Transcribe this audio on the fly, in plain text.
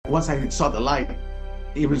once I saw the light,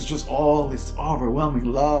 it was just all this overwhelming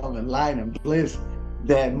love and light and bliss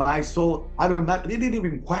that my soul, I don't know, it didn't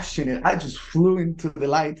even question it. I just flew into the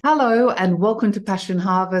light. Hello and welcome to Passion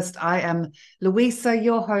Harvest. I am Louisa,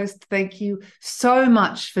 your host. Thank you so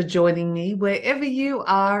much for joining me wherever you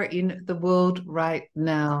are in the world right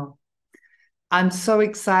now. I'm so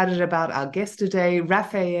excited about our guest today,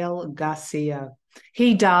 Rafael Garcia.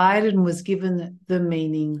 He died and was given the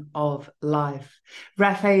meaning of life.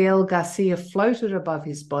 Rafael Garcia floated above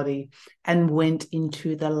his body and went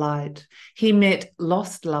into the light. He met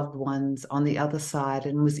lost loved ones on the other side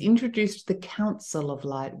and was introduced to the Council of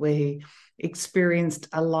Light, where he experienced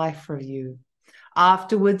a life review.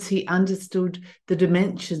 Afterwards, he understood the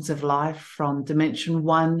dimensions of life from dimension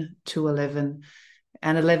 1 to 11,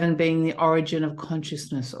 and 11 being the origin of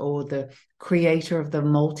consciousness, or the creator of the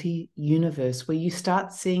multi-universe, where you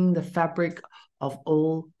start seeing the fabric of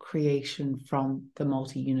all creation from the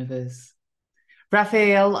multi-universe.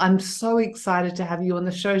 Rafael, I'm so excited to have you on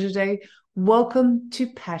the show today. Welcome to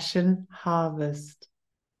Passion Harvest.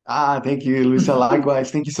 Thank you, Luisa. Likewise.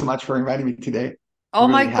 Thank you so much for inviting me today. Oh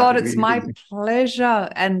I'm my really God, happy to it's be my here. pleasure.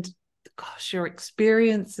 And gosh, your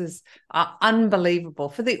experiences are unbelievable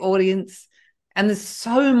for the audience. And there's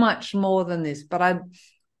so much more than this. But I'd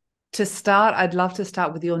love to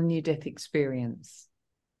start with your near-death experience.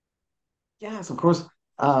 Yes, of course.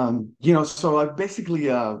 So I basically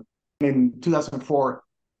in 2004,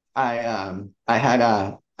 I had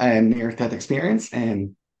a near-death experience,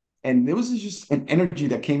 and there was just an energy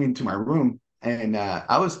that came into my room, and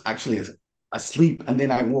I was actually asleep, and then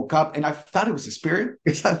I woke up, and I thought it was a spirit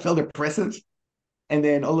because I felt a presence, and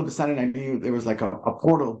then all of a sudden I knew there was like a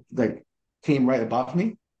portal that came right above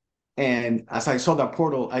me. And as I saw that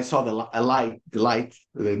portal, I saw the light.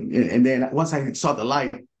 And then once I saw the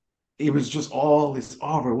light, it was just all this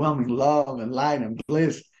overwhelming love and light and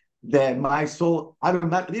bliss that my soul, I don't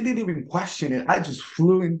know, it didn't even question it. I just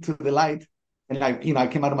flew into the light, and I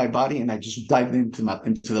came out of my body, and I just dived into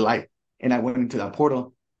the light, and I went into that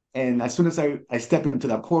portal. And as soon as I stepped into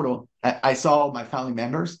that portal, I saw my family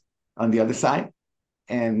members on the other side,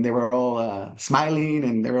 and they were all smiling,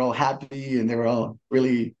 and they were all happy, and they were all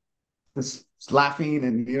really just laughing,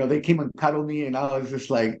 and they came and cuddled me, and I was just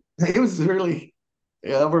like, it was really,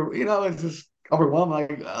 it's just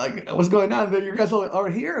overwhelmed, like what's going on? You guys all are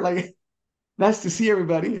here, like nice to see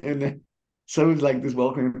everybody. And so it was like this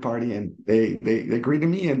welcoming party, and they greeted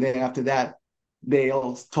me, and then after that, they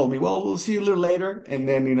all told me, well, we'll see you a little later, and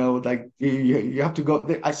then like you have to go.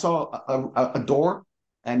 I saw a door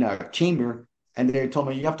and a chamber, and they told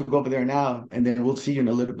me you have to go over there now, and then we'll see you in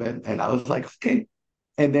a little bit. And I was like, okay.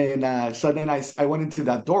 And then so then I went into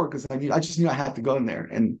that door because I just knew I had to go in there.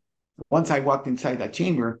 And once I walked inside that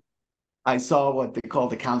chamber, I saw what they call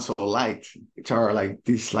the Council of Light, which are like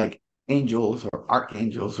these like angels or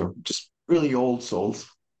archangels or just really old souls.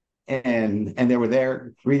 And they were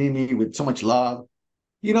there greeting me with so much love.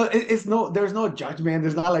 There's no judgment.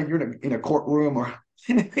 There's not like you're in a courtroom or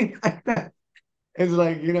anything like that. It's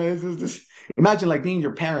like, it's just imagine like being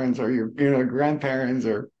your parents or your grandparents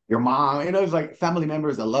or your mom. It's like family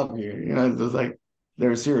members that love you. It's just like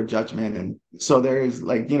there's zero judgment. And so there's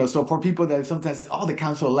like, so for people that sometimes, the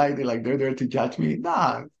Council of Light, they're there to judge me.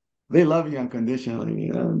 Nah, they love you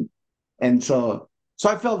unconditionally. And so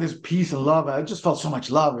I felt this peace and love. I just felt so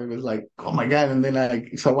much love. It was like, oh my God. And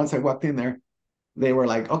then so once I walked in there, they were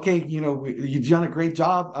like, okay, you've done a great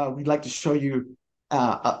job. We'd like to show you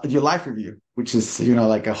your life review, which is,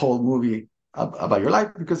 like a whole movie about your life,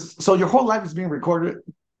 because so your whole life is being recorded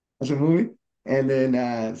as a movie. And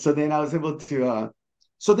then, so then I was able to,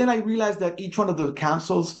 so then I realized that each one of the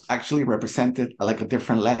councils actually represented like a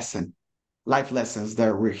different lesson, life lessons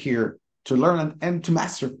that we're here to learn and to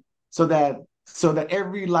master, so that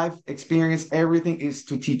every life experience, everything is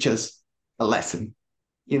to teach us a lesson.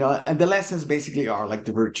 And the lessons basically are like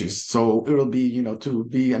the virtues. So it will be, to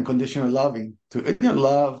be unconditional loving, to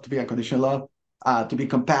love, to be unconditional love, to be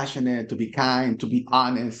compassionate, to be kind, to be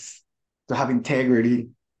honest, to have integrity.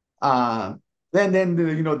 Then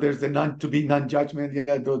there's the to be non-judgment,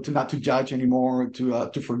 to not to judge anymore,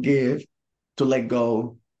 to forgive, to let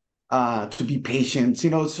go, to be patient.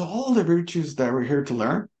 So all the virtues that we're here to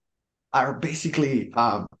learn are basically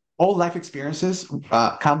all life experiences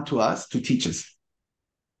come to us to teach us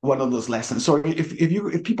one of those lessons. So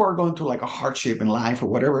if people are going through like a hardship in life or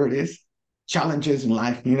whatever it is, challenges in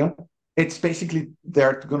life, it's basically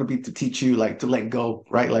they're going to be to teach you like to let go,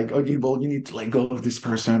 right? Like, you need to let go of this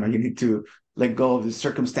person, or you need to let go of the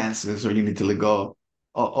circumstances, or you need to let go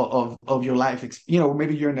of your life.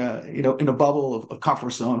 Maybe you're in a bubble of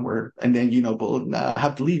comfort zone where, and then will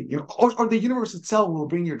have to leave. Or the universe itself will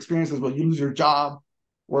bring you experiences where you lose your job,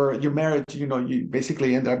 or your marriage. You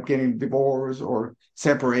basically end up getting divorced or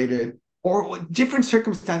separated, or different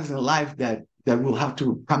circumstances in life that will have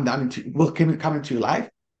to come into your life,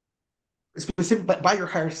 specific by your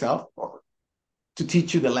higher self, or to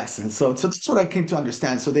teach you the lesson. So that's what I came to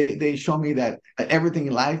understand. So they show me that everything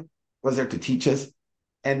in life was there to teach us.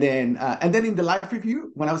 And then in the life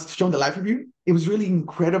review, when I was shown the life review, it was really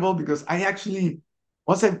incredible because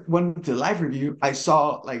once I went to the life review, I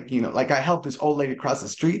saw like I helped this old lady cross the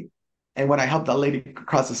street. And when I helped that lady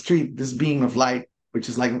cross the street, this being of light, which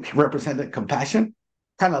is like represented compassion,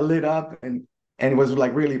 kind of lit up and was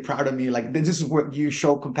like really proud of me. Like, this is what you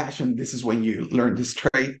show compassion. This is when you learn this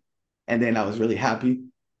trait. And then I was really happy.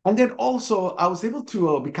 And then also I was able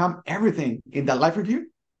to become everything in that life review.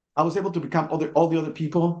 I was able to become all the other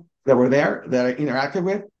people that were there that I interacted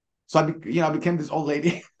with. So I became this old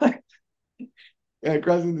lady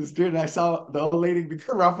crossing the street, and I saw the old lady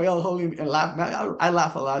become Rafael holding and laughing. I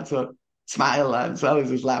laugh a lot, so smile a lot. So I was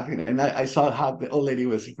just laughing, and I saw how the old lady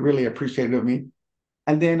was really appreciative of me.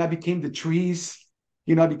 And then I became the trees.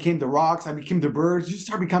 I became the rocks. I became the birds. You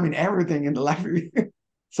start becoming everything in the life review.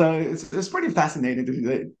 So it's pretty fascinating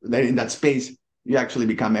that in that space you actually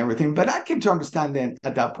become everything. But I came to understand then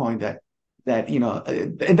at that point that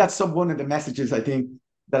and that's one of the messages I think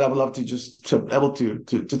that I would love to just to be able to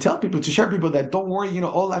tell people, to share people, that don't worry,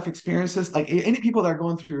 all life experiences, like any people that are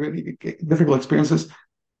going through any difficult experiences,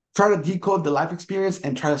 try to decode the life experience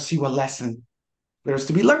and try to see what lesson there's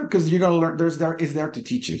to be learned, because you're going to learn. Is there to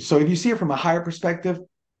teach you. So if you see it from a higher perspective,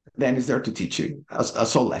 then it's there to teach you a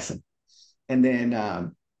soul lesson. And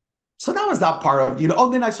then so that was that part of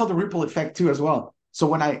then I saw the ripple effect too as well. So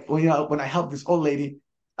when I helped this old lady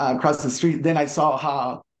across the street, then I saw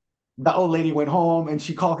how the old lady went home and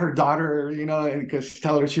she called her daughter, and because she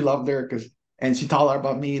told her she loved her, and she told her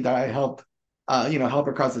about me, that I helped help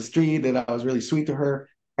her across the street, that I was really sweet to her.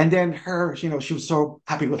 And then she was so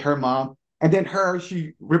happy with her mom. And then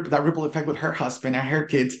she ripped that ripple effect with her husband and her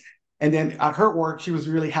kids. And then at her work, she was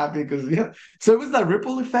really happy because so it was that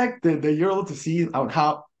ripple effect that you're able to see on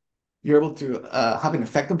how you're able to have an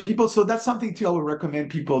effect on people. So that's something too I would recommend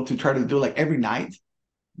people to try to do, like every night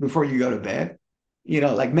before you go to bed.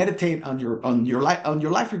 Like meditate on your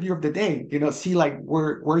life review of the day. See like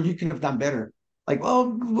where you can have done better. Like,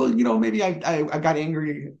 maybe I got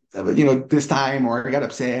angry, this time, or I got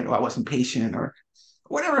upset, or I wasn't patient, or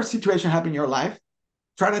whatever situation happened in your life.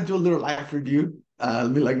 Try to do a little life review,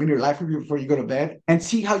 like mini life review before you go to bed, and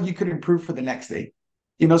see how you could improve for the next day.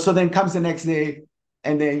 So then comes the next day,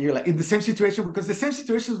 and then you're like in the same situation, because the same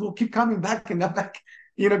situations will keep coming back and back,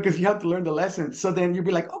 because you have to learn the lesson. So then you'll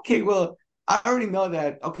be like, okay, well, I already know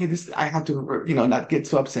that, okay, I have to, not get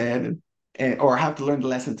so upset, or I have to learn the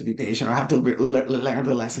lesson to be patient, or I have to learn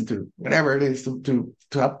the lesson to whatever it is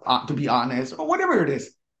to be honest, or whatever it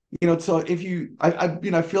is. So if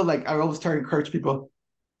I feel like I always try to encourage people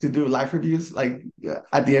to do life reviews, like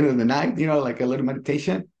at the end of the night, like a little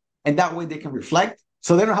meditation, and that way they can reflect.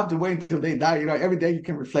 So they don't have to wait until they die. Every day you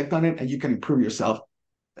can reflect on it and you can improve yourself.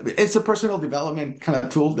 It's a personal development kind of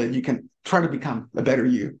tool that you can try to become a better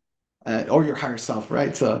you, or your higher self,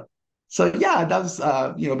 right? So yeah, that was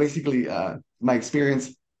basically my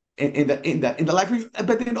experience in the life review.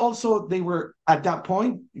 But then also they were at that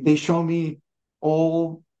point, they show me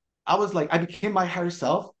all. I was like, I became my higher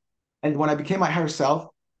self, and when I became my higher self,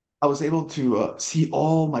 I was able to see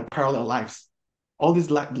all my parallel lives, all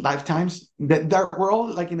these lifetimes that were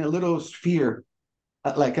all like in a little sphere,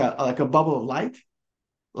 like a bubble of light.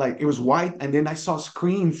 Like it was white, and then I saw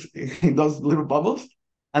screens in those little bubbles,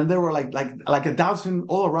 and there were like 1,000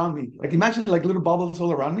 all around me. Like imagine like little bubbles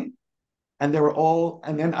all around me, and they were all.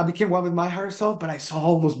 And then I became one with my higher self, but I saw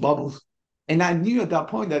all those bubbles, and I knew at that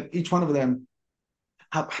point that each one of them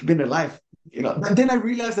have been alive. But then I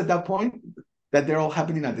realized at that point that they're all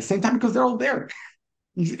happening at the same time, because they're all there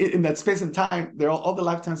in that space and time. All the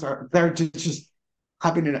lifetimes are there, just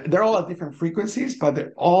happening. They're all at different frequencies,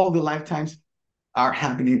 but all the lifetimes are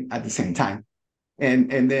happening at the same time.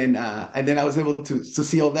 And then I was able to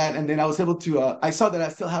see all that, and then I was able to I saw that I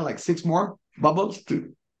still had like 6 more bubbles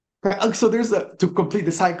to. So there's to complete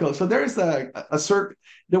the cycle. So there's a certain,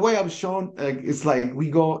 the way I was shown, it's like we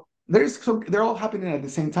go. They're all happening at the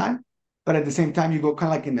same time, but at the same time you go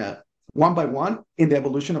kind of like in a one by one in the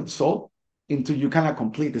evolution of the soul until you kind of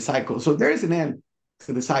complete the cycle. So there is an end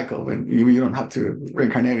to the cycle when you don't have to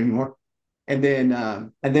reincarnate anymore. And then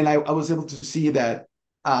I was able to see that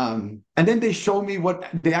And then they show me what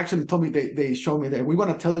they actually told me. They showed me that we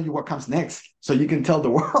want to tell you what comes next, so you can tell the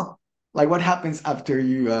world like what happens after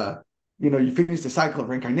you finish the cycle of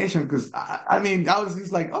reincarnation. Because I mean, I was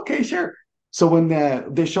just like, okay, sure. So when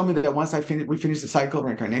they showed me that once we finished the cycle of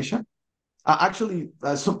reincarnation,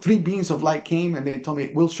 some three beings of light came and they told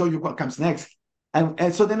me, we'll show you what comes next.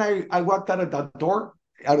 And so then I walked out of the door,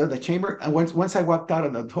 out of the chamber, and once I walked out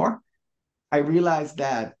of the door, I realized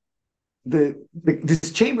that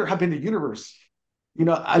this chamber had been the universe.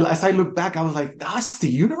 As I look back, I was like, that's the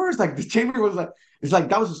universe. Like the chamber was like, it's like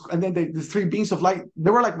that was, and then the three beings of light,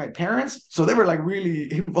 they were like my parents, so they were like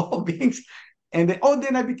really involved beings. And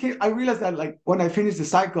then I realized that like when I finished the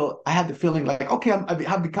cycle, I had the feeling like, okay,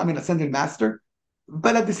 I've become an ascended master,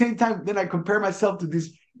 but at the same time, then I compare myself to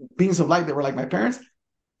these beings of light that were like my parents.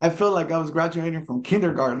 I felt like I was graduating from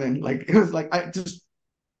kindergarten. Like it was like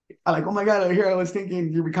I like, oh my God, here I was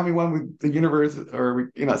thinking you're becoming one with the universe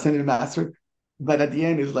or ascended master. But at the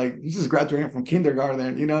end, it's like you just graduating from kindergarten.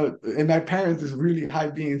 And my parents, these really high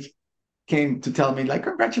beings, came to tell me, like,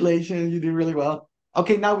 congratulations, you did really well.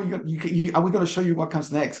 Okay, now we're going to show you what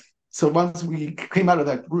comes next. So once we came out of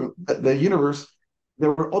that room, the universe,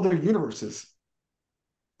 there were other universes.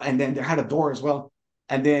 And then they had a door as well.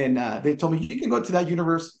 And then they told me, you can go to that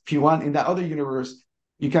universe if you want. In that other universe,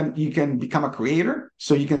 you can become a creator.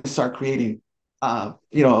 So you can start creating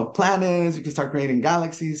planets, you can start creating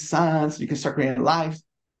galaxies, suns, you can start creating lives.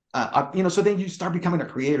 So then you start becoming a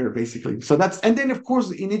creator, basically. And then of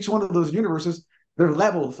course, in each one of those universes, there are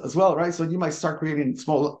levels as well, right? So you might start creating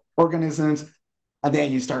small organisms, and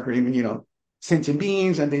then you start creating, sentient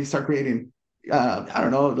beings, and then you start creating, I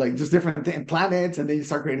don't know, like just different planets, and then you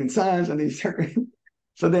start creating suns, and then you start creating.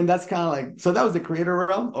 So then that's kind of like, so that was the creator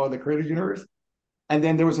realm or the creator universe. And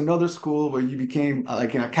then there was another school where you became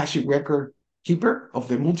like an Akashic record keeper of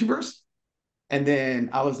the multiverse. And then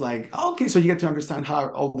I was like, oh, okay, so you get to understand how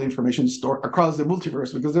all the information is stored across the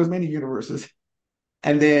multiverse because there's many universes.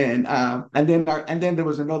 And then there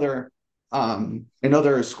was another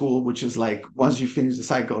school, which is like once you finish the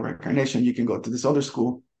cycle of reincarnation, you can go to this other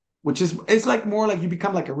school, it's like more like you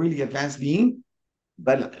become like a really advanced being,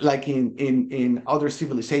 but like in other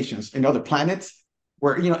civilizations, in other planets,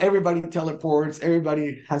 where everybody teleports,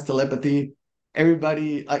 everybody has telepathy,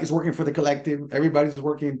 everybody is working for the collective, everybody's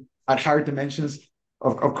working at higher dimensions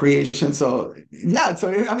of creation. So yeah,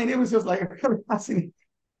 I mean, it was just like really fascinating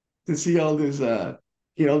to see all these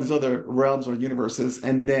these other realms or universes.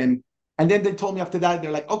 And then they told me after that,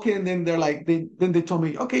 they're like, okay, and then they told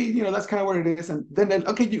me, okay, that's kind of what it is. And then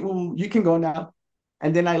okay, you can go now.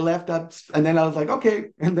 And then I left that, and then I was like, okay.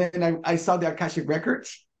 And then I saw the Akashic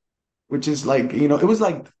records, which is like, it was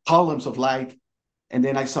like columns of light. And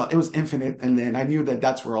then I saw it was infinite. And then I knew that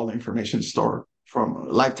that's where all the information is stored from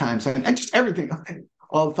lifetimes and just everything,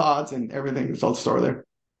 all thoughts and everything is all stored there.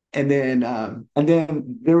 And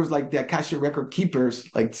then there was like the Akashic record keepers,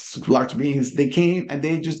 like large beings. They came and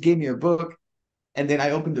they just gave me a book. And then I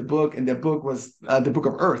opened the book, and the book was the book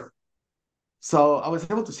of Earth. So I was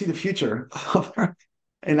able to see the future of Earth.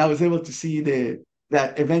 And I was able to see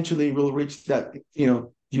that eventually we'll reach that,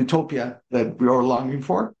 utopia that we are longing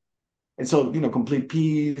for. And so, complete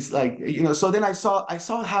peace, like, so then I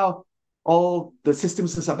saw how all the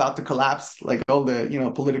systems is about to collapse, like all the,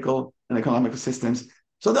 political and economic systems.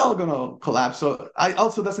 So they're all going to collapse. So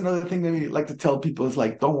that's another thing that we like to tell people is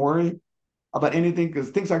like, don't worry about anything because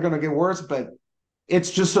things are going to get worse, but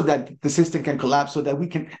it's just so that the system can collapse so that we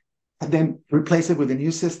can then replace it with a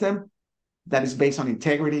new system that is based on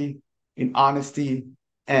integrity, in honesty,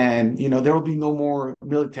 and there will be no more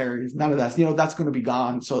militaries, none of that. That's going to be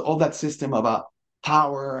gone. So all that system about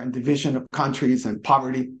power and division of countries and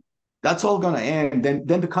poverty, that's all going to end.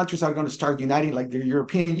 Then the countries are going to start uniting, like the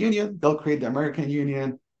European Union. They'll create the American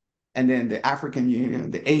Union, and then the African Union,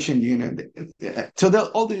 the Asian Union. So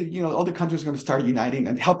all the countries are going to start uniting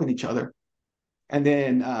and helping each other. And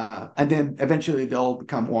then eventually they'll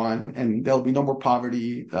become one, and there'll be no more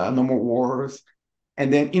poverty, no more wars.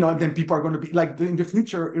 And then, then people are going to be like, in the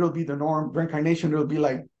future, it'll be the norm. Reincarnation, it'll be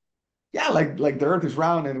like, yeah, like the earth is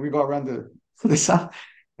round and we go around the sun.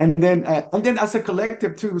 And then as a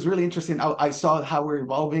collective too, it was really interesting. I saw how we're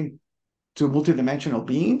evolving to multidimensional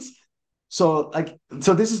beings. So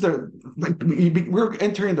this is we're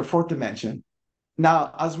entering the fourth dimension.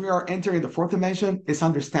 Now, as we are entering the fourth dimension, it's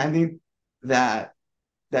understanding that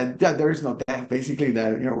there is no death, basically,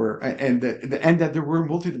 that, and that we're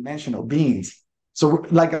multidimensional beings. So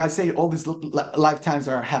like I say, all these lifetimes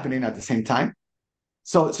are happening at the same time.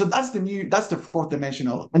 So that's the fourth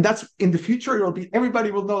dimensional. And that's in the future,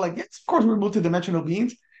 everybody will know, like, yes, of course, we're multidimensional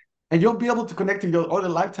beings. And you'll be able to connect to your other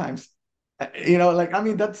lifetimes. Like, I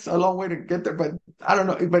mean, that's a long way to get there, but I don't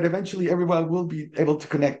know. But eventually everyone will be able to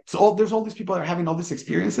connect. So there's all these people that are having all these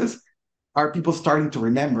experiences. Are people starting to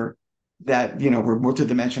remember that, we're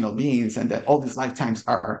multidimensional beings and that all these lifetimes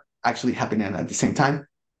are actually happening at the same time?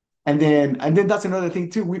 And then that's another thing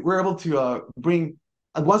too. We're able to bring,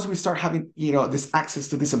 once we start having, this access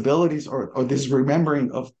to these abilities, or this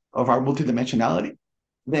remembering of our multidimensionality,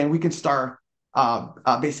 then we can start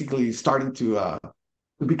basically starting to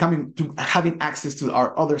becoming, to having access to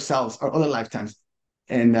our other selves, our other lifetimes.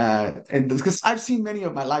 And because I've seen many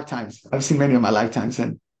of my lifetimes,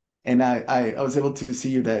 and I was able to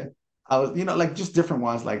see that I was, like, just different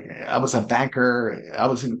ones. Like, I was a banker, I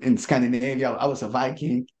was in Scandinavia, I was a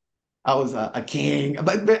Viking, I was a king,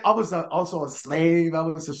 but I was also a slave, I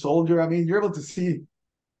was a soldier. I mean, you're able to see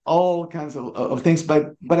all kinds of things.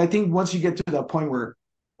 But I think once you get to that point where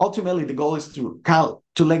ultimately the goal is to kind of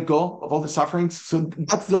to let go of all the sufferings. So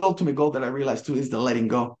that's the ultimate goal that I realized too, is the letting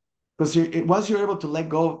go. Because once you're able to let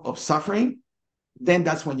go of suffering, then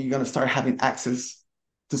that's when you're going to start having access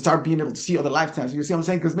to start being able to see other lifetimes. You see what I'm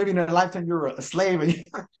saying? Because maybe in a lifetime you're a slave,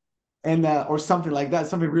 and or something like that,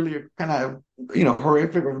 something really kind of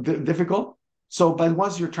horrific or difficult. So, but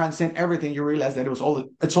once you transcend everything, you realize that it's all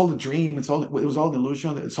a dream, it was all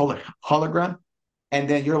illusion, it's all a hologram, and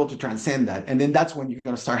then you're able to transcend that, and then that's when you're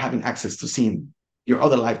going to start having access to seeing your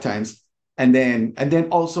other lifetimes, and then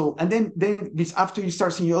after you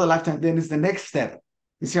start seeing your other lifetime, then it's the next step.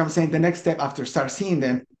 You see what I'm saying? The next step after start seeing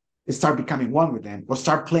them is start becoming one with them, or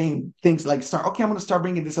start playing things like okay, I'm going to start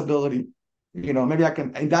bringing this ability. Maybe I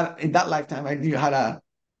can, in that lifetime,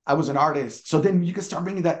 I was an artist. So then you can start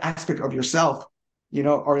bringing that aspect of yourself,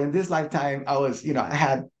 or in this lifetime, I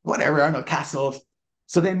had whatever, I don't know, castles.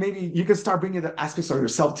 So then maybe you can start bringing that aspects of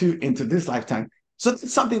yourself too into this lifetime. So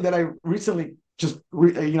it's something that I recently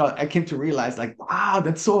I came to realize, like, wow,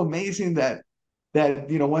 that's so amazing that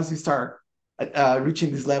once you start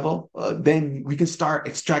reaching this level, then we can start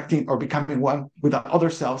extracting or becoming one with our other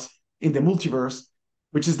selves in the multiverse,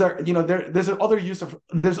 which is there's other use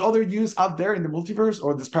out there in the multiverse,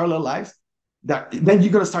 or this parallel lives, that then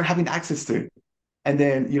you're going to start having access to, and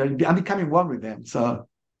then I'm becoming one with them. So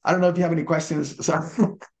I don't know if you have any questions.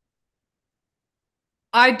 So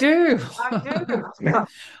I do. I do.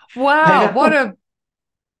 Wow, what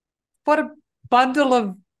a bundle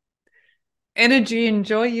of energy and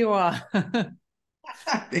joy you are.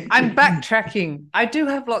 I'm backtracking. I do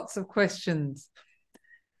have lots of questions.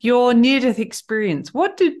 Your near-death experience,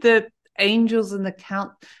 what did the angels and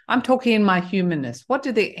I'm talking in my humanness, what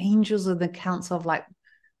did the angels and the council of, like,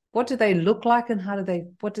 what do they look like, and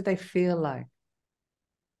what do they feel like?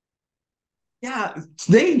 Yeah,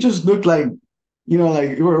 they just look like,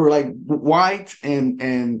 like, we were like white, and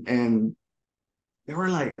they were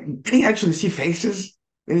like, I didn't actually see faces.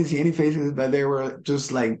 I didn't see any faces, but they were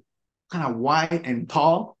just like kind of white and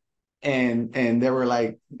tall, and they were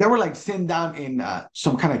like sitting down in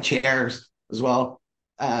some kind of chairs as well,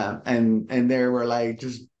 and they were like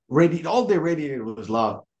just ready. All they radiated was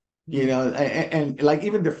love, and like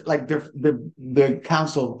even the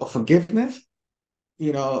council of forgiveness,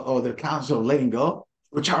 or the council of letting go,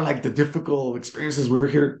 which are like the difficult experiences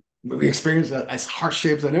we experience as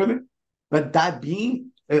hardships and everything. But that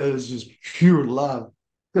being is just pure love.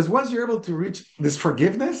 Because once you're able to reach this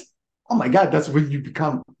forgiveness, oh my God, that's when you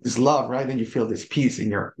become this love, right? Then you feel this peace in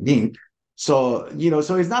your being. So,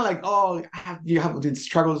 so it's not like, oh, you have these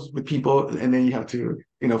struggles with people and then you have to,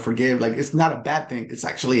 forgive. Like, it's not a bad thing. It's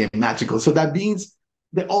actually magical. So that means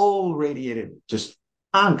they all radiated just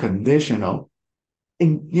unconditional,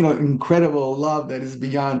 incredible love that is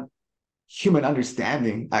beyond human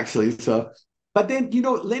understanding, actually. So, but then,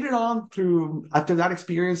 later on, after that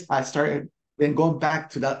experience, I started then going back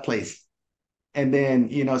to that place. And then,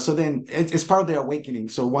 so then it's part of the awakening.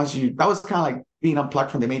 So that was kind of like being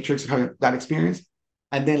unplugged from the matrix of that experience.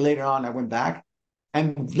 And then later on, I went back.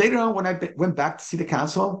 And later on, when I went back to see the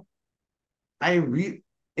council,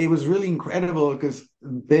 it was really incredible, because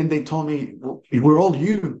then they told me, we're all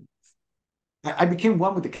you. I became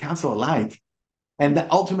one with the council of light. And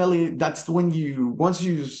that ultimately, that's when once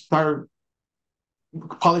you start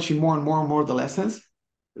polishing more and more and more the lessons,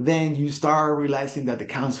 then you start realizing that the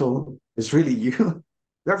council is really you.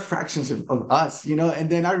 They're fractions of us, And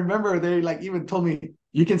then I remember they like even told me,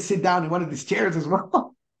 you can sit down in one of these chairs as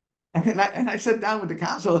well. And I sat down with the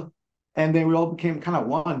council, and then we all became kind of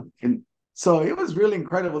one. And so it was really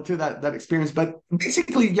incredible too, that experience. But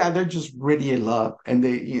basically, yeah, they're just radiant love, and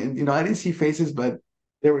they, I didn't see faces, but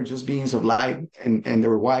they were just beings of light, and they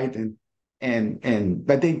were white,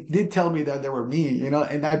 but they did tell me that they were me,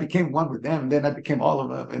 and I became one with them. Then I became all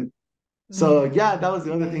of them, So yeah, that was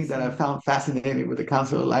the other thing that I Amazing. found fascinating with the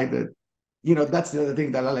Council of Light. That that's the other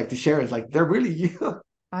thing that I like to share is like they're really you.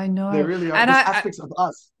 I They know. really are. And Those aspects of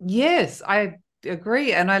us. yes, I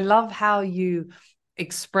agree. And I love how you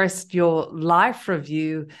expressed your life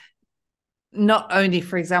review. Not only,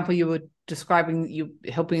 for example, you were describing you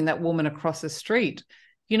helping that woman across the street.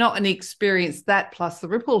 You not only experienced that plus the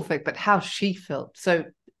ripple effect, but how she felt. So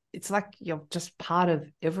it's like you're just part of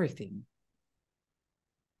everything.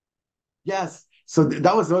 Yes. So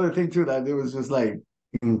that was the other thing too, that it was just like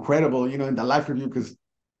incredible, in the life review, because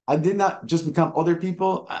I did not just become other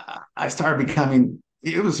people. I started becoming,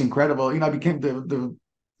 it was incredible. I became the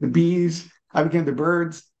bees, I became the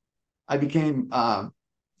birds, I became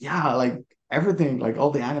yeah, like everything, like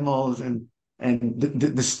all the animals and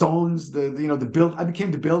the stones, the build, I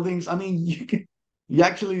became the buildings. I mean, you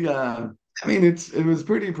actually I mean it was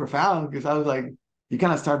pretty profound because I was like, you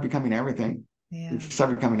kind of start becoming everything. You Yeah.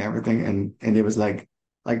 start becoming everything, and it was like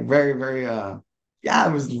very, very yeah,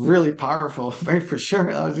 it was really powerful, very for sure.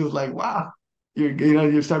 I was just like, wow,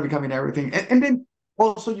 you start becoming everything. And then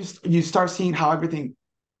also you start seeing how everything,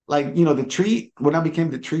 like, the tree, when I became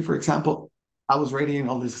the tree, for example, I was radiating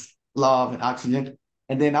all this love and oxygen.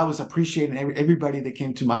 And then I was appreciating everybody that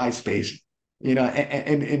came to my space, and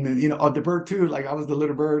on the bird too. Like I was the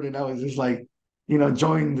little bird and I was just like,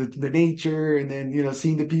 enjoying the nature and then,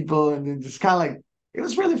 seeing the people and then just kind of like, it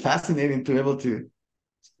was really fascinating to be able to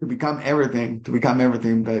become everything.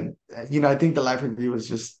 But, I think the life review was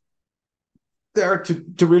just there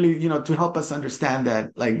to really, to help us understand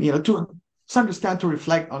that, like, to understand, to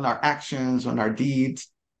reflect on our actions, on our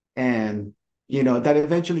deeds, and that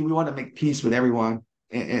eventually we want to make peace with everyone,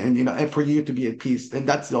 and for you to be at peace, and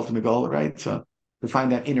that's the ultimate goal, right? So to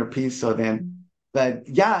find that inner peace. So then, but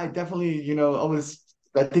yeah, I definitely, always,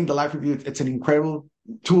 I think the life review, it's an incredible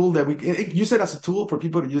tool that use it as a tool for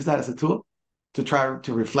people to use that as a tool to try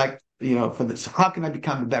to reflect, for this, how can I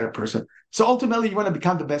become a better person? So ultimately, you want to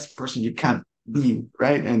become the best person you can be,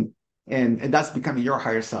 right? And that's becoming your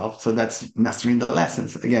higher self. So that's mastering the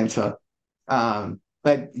lessons again. So,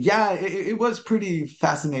 but yeah, it was pretty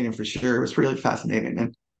fascinating for sure. It was really fascinating,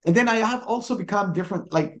 and then I have also become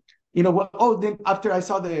different, like. What? Oh, then after I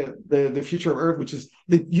saw the future of Earth, which is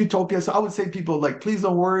the utopia, so I would say people like, please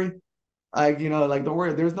don't worry, like, like, don't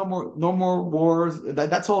worry, there's no more wars.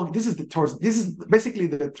 That's all. This is basically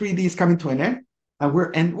the 3D is coming to an end,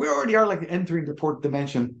 and we already are like entering the fourth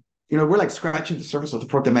dimension. We're like scratching the surface of the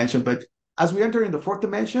fourth dimension, but as we enter in the fourth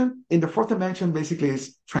dimension basically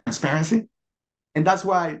is transparency, and that's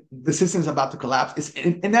why the system is about to collapse. It's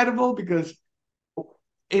inevitable because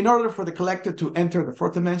in order for the collective to enter the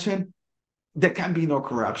fourth dimension, there can be no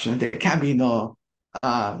corruption. There can be no,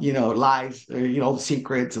 lies, or,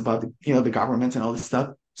 secrets about the governments and all this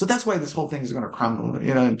stuff. So that's why this whole thing is going to crumble.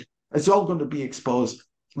 And it's all going to be exposed.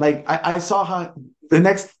 Like I saw how the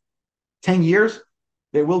next 10 years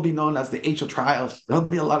they will be known as the age of trials. There'll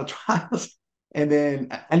be a lot of trials.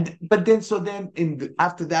 But then so then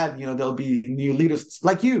after that, there'll be new leaders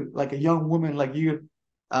like you, like a young woman like you,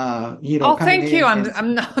 Oh, coming thank you. in I'm and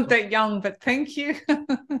I'm not that young, but thank you. no,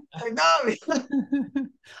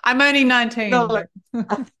 I'm only 19, like,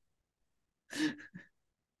 but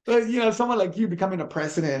but someone like you becoming a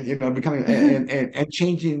president, becoming and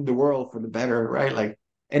changing the world for the better, right? Like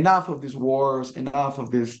enough of these wars, enough of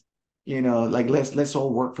this, like let's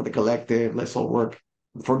all work for the collective, let's all work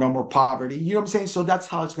for no more poverty. You know what I'm saying? So that's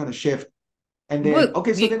how it's going to shift. And then look,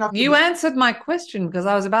 okay, so then after you the answered my question because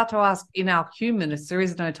I was about to ask in our humanists, there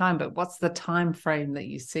is no time, but what's the time frame that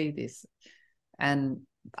you see this? And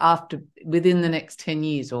after within the next 10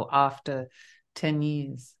 years or after 10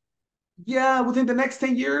 years? yeah, within the next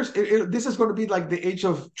 10 years, this is going to be like the age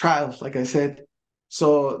of trials, like I said.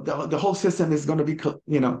 So the whole system is going to be,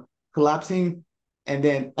 collapsing. And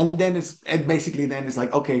then basically then it's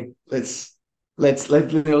like, okay, let's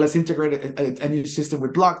integrate a new system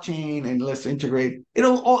with blockchain, and let's integrate,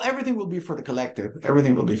 everything will be for the collective.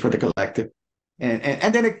 Everything will be for the collective.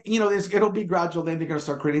 And then, it'll be gradual. Then they're going to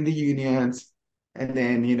start creating the unions. And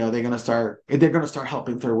then, they're going to start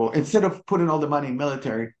helping third world instead of putting all the money in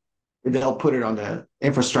military. They'll put it on the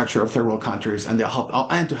infrastructure of third world countries, and they'll help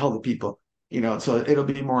and to help the people. So it'll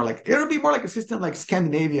be more like a system like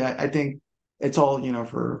Scandinavia. I think it's all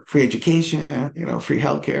for free education, free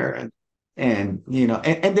healthcare, and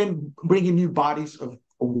then bringing new bodies of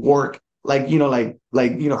work, how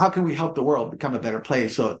can we help the world become a better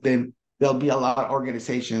place? So then there'll be a lot of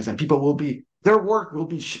organizations, and people will be their work will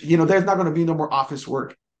be there's not going to be no more office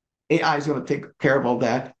work. AI is going to take care of all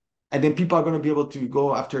that. And then people are going to be able to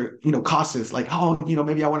go after, causes like, oh,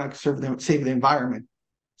 maybe I want to save the environment.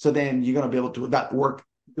 So then you're going to be able to that work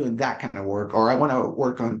doing that kind of work, or I want to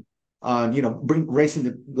work on raising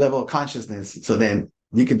the level of consciousness. So then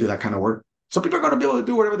you can do that kind of work. So people are going to be able to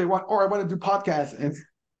do whatever they want, or I want to do podcasts and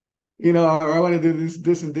or I want to do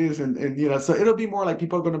this and this, and so it'll be more like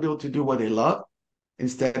people are going to be able to do what they love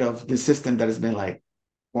instead of the system that has been like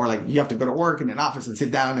more like you have to go to work in an office and sit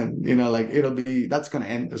down, and like that's going to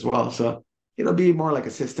end as well. So it'll be more like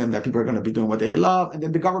a system that people are going to be doing what they love, and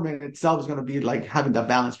then the government itself is going to be like having that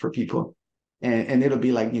balance for people, and it'll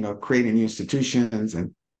be like creating new institutions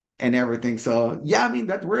and everything. So yeah, I mean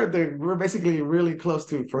that we're basically really close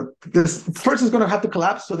to for this. First is going to have to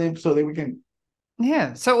collapse so that we can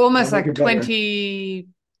so almost like make it better.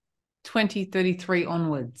 2033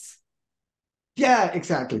 onwards. Yeah,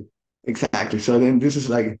 exactly. So then this is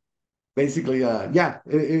like basically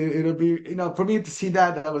it'll be for me to see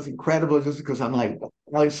that was incredible, just because I'm like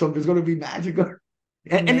so it's going to be magical,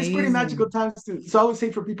 and it's pretty magical Amazing. times too. So I would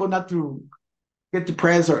say for people not to get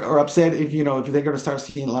depressed or upset if they're going to start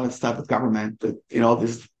seeing a lot of stuff with government, that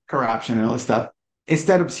this corruption and all this stuff,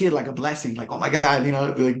 instead of see it like a blessing, like, oh my God,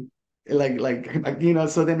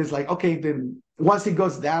 so then it's like, okay, then once it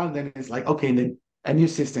goes down, then it's like, okay, then a new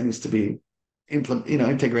system is to be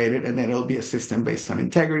integrated, and then it'll be a system based on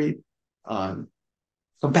integrity, on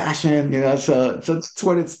compassion, so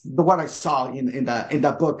it's what I saw in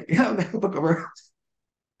that book, the book over.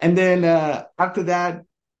 And then after that,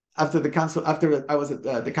 after I was at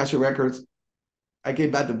the Casio Records, I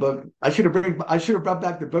gave back the book. I should have brought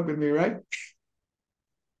back the book with me, right?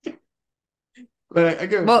 But I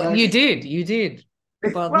gave it Well, back. you did.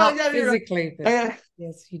 Well, Well, not yeah, physically, but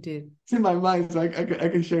yes, you did. it's in my mind, so I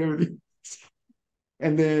can share it with you.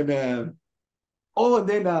 And then and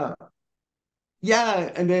then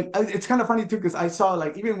and then it's kind of funny too, because I saw,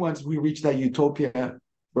 like, even once we reach that utopia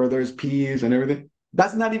where there's peace and everything,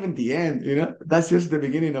 that's not even the end, that's just the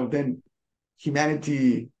beginning of then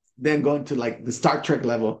humanity then going to like the Star Trek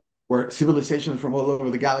level, where civilizations from all over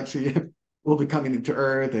the galaxy will be coming into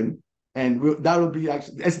Earth, and that will be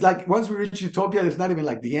actually, it's like once we reach utopia, it's not even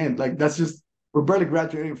like the end, like that's just, we're barely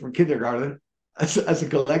graduating from kindergarten as a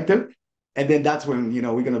collective. And then that's when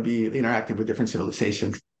we're going to be interacting with different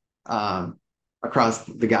civilizations across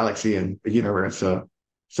the galaxy and the universe. So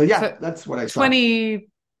yeah, that's what I saw.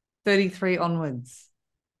 2033 onwards.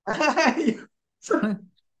 That's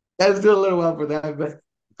still a little while for that,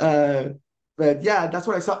 but yeah, that's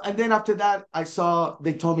what I saw. And then after that,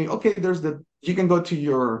 they told me, okay, you can go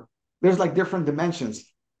to there's like different dimensions.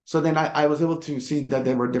 So then I was able to see that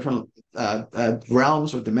there were different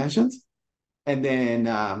realms or dimensions. And then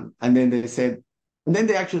they said, and then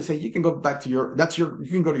they actually say you can go back to you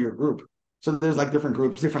can go to your group. So there's like different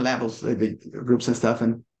groups, different levels, the groups and stuff.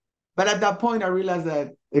 But at that point, I realized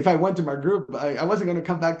that if I went to my group, I wasn't going to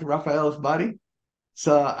come back to Rafael's body.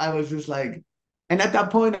 So I was just like, and at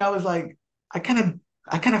that point, I was like, I kind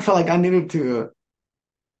of felt like I needed to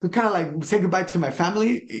kind of like say goodbye to my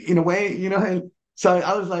family in a way, And so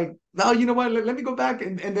I was like, no, you know what? Let me go back,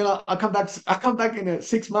 and then I'll come back. I'll come back in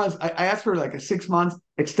 6 months. I asked for like a 6 month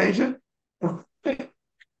extension,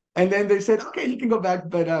 and then they said, okay, you can go back.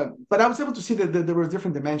 But I was able to see that there were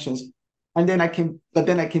different dimensions, and then I came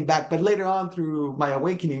back. But later on, through my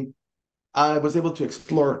awakening, I was able to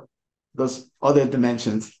explore those other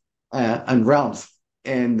dimensions and realms,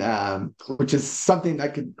 and which is something I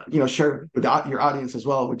could share with your audience as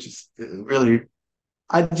well, which is really.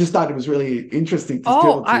 I just thought it was really interesting to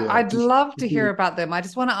Oh, I'd love to hear about them. I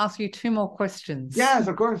just want to ask you two more questions. Yes,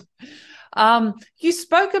 of course. You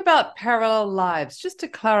spoke about parallel lives. Just to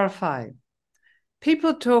clarify,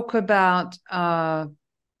 people talk about,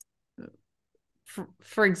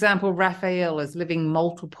 for example, Rafael as living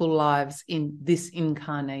multiple lives in this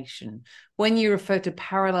incarnation. When you refer to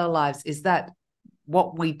parallel lives, is that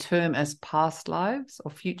what we term as past lives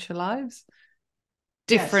or future lives?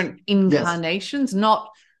 Different incarnations, not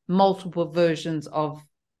multiple versions of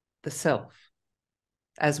the self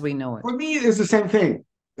as we know it. For me, it's the same thing.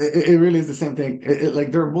 It really is the same thing.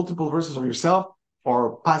 Like there are multiple versions of yourself,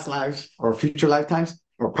 or past lives, or future lifetimes,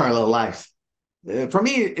 or parallel lives. For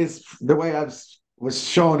me, it's the way I was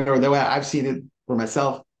shown, or the way I've seen it for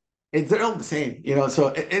myself. They're all the same, So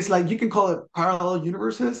it's like you can call it parallel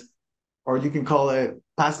universes, or you can call it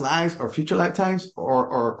past lives, or future lifetimes,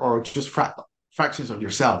 or just fractions of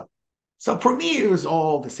yourself. So for me, it was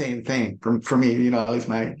all the same thing. For me, at least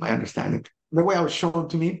my understanding, the way I was shown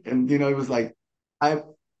to me, and it was like, I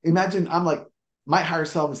imagine I'm like, my higher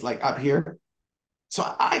self is like up here,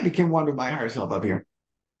 so I became one with my higher self up here,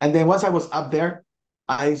 and then once I was up there,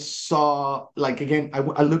 I saw, like, again,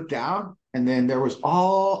 I looked down, and then there was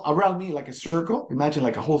all around me like a circle. Imagine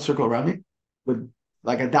like a whole circle around me with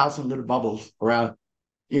like 1,000 little bubbles around.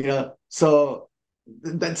 So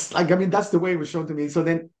that's like, I mean, that's the way it was shown to me. So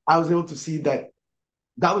then I was able to see that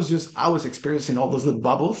was just, I was experiencing all those little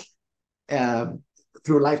bubbles um,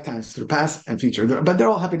 through lifetimes, through past and future, but they're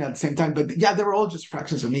all happening at the same time. But yeah, they were all just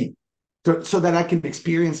fractions of me, so that I can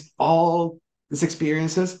experience all these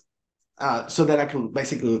experiences, so that I can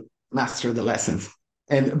basically master the lessons.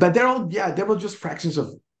 But they're all, yeah, they were just fractions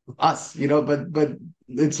of us, but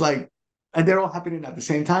it's like, and they're all happening at the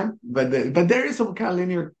same time. But there is some kind of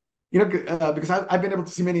linear, because I've been able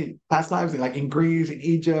to see many past lives, like in Greece, in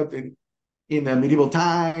Egypt, in medieval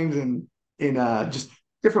times, and in just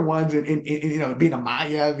different ones, being a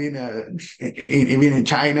Maya, being in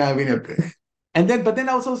China, but then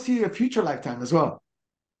I also see a future lifetime as well.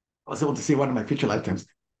 I was able to see one of my future lifetimes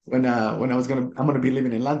when I'm gonna be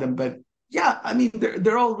living in London. But yeah, I mean,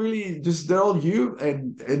 they're all really just, they're all you,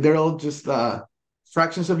 and they're all just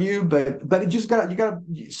fractions of you. But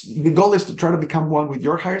the goal is to try to become one with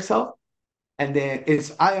your higher self. And then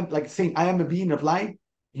I am like saying, I am a being of light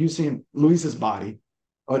using Luis's body,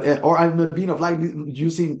 or I'm a being of light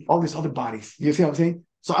using all these other bodies. You see what I'm saying?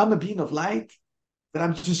 So I'm a being of light that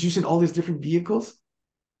I'm just using all these different vehicles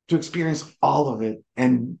to experience all of it,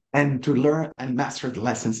 and to learn and master the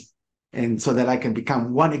lessons, and so that I can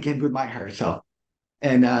become one again with my higher self.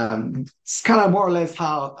 And it's kind of more or less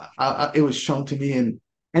how it was shown to me.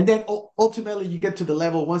 And then ultimately you get to the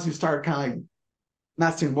level, once you start kind of like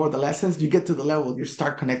mastering more of the lessons, you get to the level you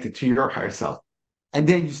start connected to your higher self, and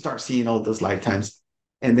then you start seeing all those lifetimes.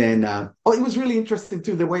 And then it was really interesting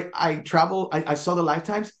too, the way I travel. I saw the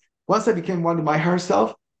lifetimes. Once I became one with my higher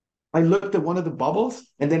self, I looked at one of the bubbles,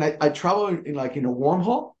 and then I traveled in a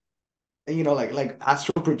wormhole, and like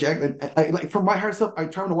astral project, and like from my higher self, I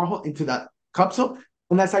traveled a wormhole into that capsule.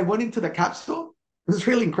 And as I went into the capsule, it was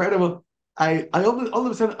really incredible. I all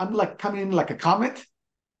of a sudden, I'm like coming in like a comet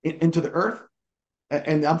into the earth,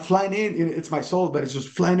 and I'm flying in. It's my soul, but it's just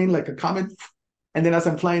flying in like a comet. And then as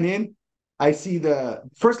I'm flying in, I see the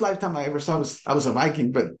first lifetime I ever saw I was a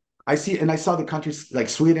Viking, but I saw the countries like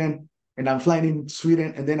Sweden, and I'm flying in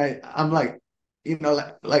Sweden, and then I'm like,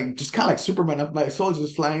 like just kind of like Superman. My soul is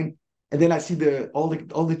just flying, and then I see all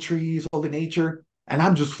the trees, all the nature, and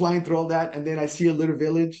I'm just flying through all that, and then I see a little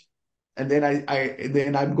village, and then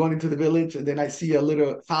I'm going into the village, and then I see a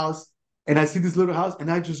little house, and I see this little house, and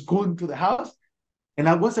I just go into the house,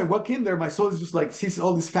 and once I walk in there, my soul is just like sees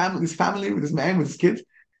all this family with this man with his kids,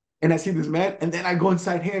 and I see this man, and then I go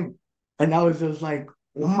inside him, and I was just like,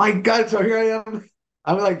 oh my God! So here I am.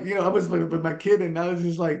 I'm like, I was with my kid, and I was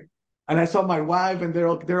just like, and I saw my wife, and they're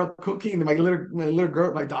all cooking, and my little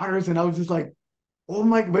girl, my daughters, and I was just like, oh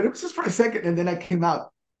my! But it was just for a second, and then I came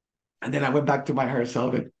out, and then I went back to my higher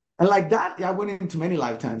self, and like that, yeah, I went into many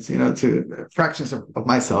lifetimes, to fractions of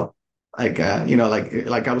myself, like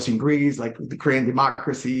like I was in Greece, like the Korean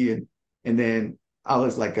democracy, and then I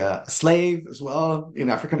was like a slave as well,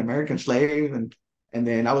 African American slave, and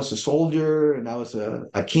then I was a soldier, and I was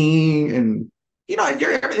a king, and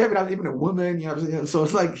you're even a woman, so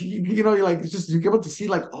it's like you're like, it's just you're able to see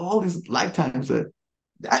like all these lifetimes that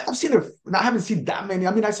I've seen it. I haven't seen that many.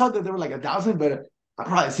 I mean, I saw that there were like 1,000, but I've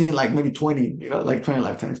probably seen like maybe 20, like 20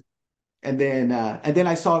 lifetimes. And then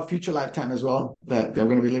I saw a future lifetime as well that I'm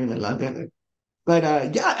going to be living in London. But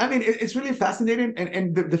yeah, I mean, it's really fascinating.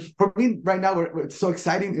 And for me right now, what's so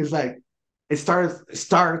exciting is like it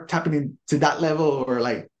start tapping into that level, or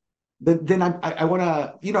like then I want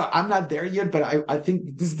to, I'm not there yet, but I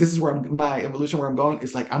think this is where my evolution, where I'm going,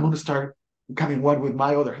 is like I'm going to start becoming one with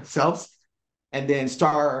my other selves, and then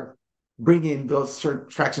start bringing those certain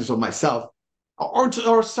fractions of myself,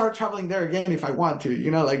 or start traveling there again if I want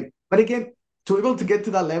to, like. But again, to be able to get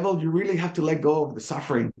to that level, you really have to let go of the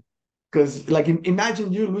suffering, because like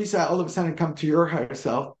imagine you, Luisa, all of a sudden come to your higher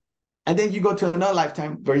self, and then you go to another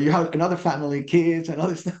lifetime where you have another family, kids, and all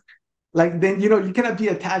this stuff. Like then you cannot be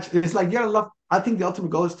attached. It's like you gotta love. I think the ultimate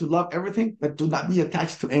goal is to love everything, but do not be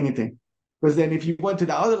attached to anything. Because then if you went to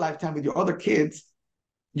the other lifetime with your other kids,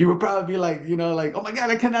 you would probably be like, like, oh my God,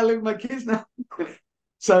 I cannot live with my kids now.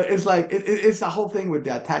 So it's like it's the whole thing with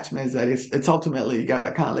the attachments, that it's ultimately you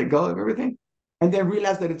gotta kind of let go of everything, and then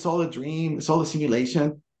realize that it's all a dream, it's all a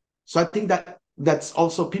simulation. So I think that's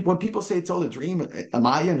also when people say it's all a dream, a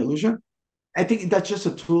Maya, an illusion. I think that's just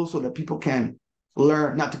a tool so that people can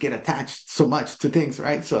learn not to get attached so much to things,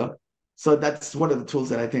 right? So that's one of the tools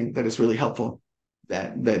that I think that is really helpful.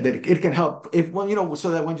 That it can help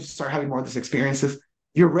so that when you start having more of these experiences,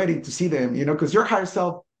 you're ready to see them, because your higher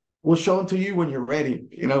self will show them to you when you're ready,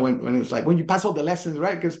 when it's like when you pass all the lessons,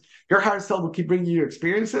 right? Because your higher self will keep bringing you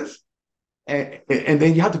experiences, and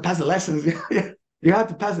then you have to pass the lessons. You have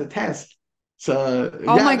to pass the test. So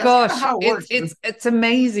Oh yeah, my that's kind of gosh, how it works. it's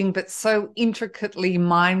amazing, but so intricately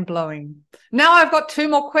mind-blowing. Now I've got two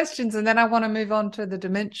more questions, and then I want to move on to the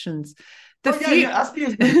dimensions. The Oh yeah, yeah. Ask me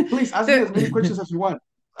as many, please ask me as many questions the as you want.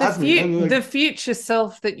 Ask me. Like, the future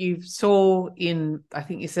self that you saw in, I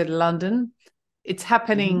think you said London, it's mhm.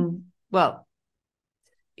 happening. Well,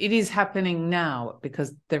 it is happening now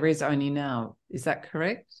because there is only now. Is that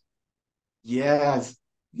correct? Yes.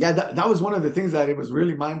 Yeah, that was one of the things that it was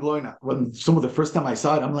really mind blowing when some of the first time I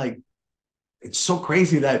saw it. I'm like, it's so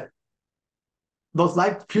crazy that those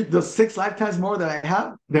 6 lifetimes more that I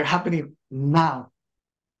have, they're happening now,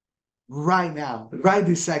 right now, right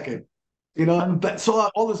this second. Um, But so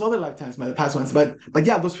are all those other lifetimes, my past ones. But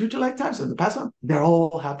yeah, those future lifetimes and the past one, they're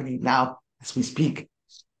all happening now as we speak,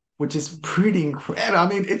 which is pretty incredible. I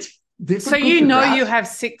mean, it's so difficult you to know you grasp. have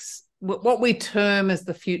six, what we term as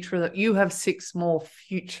the future, that you have six more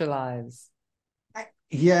future lives.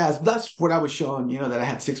 Yes, that's what I was showing, that I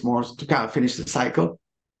had 6 more to kind of finish the cycle.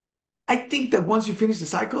 I think that once you finish the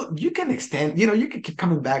cycle, you can extend, you can keep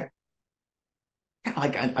coming back kind of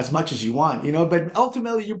like as much as you want, but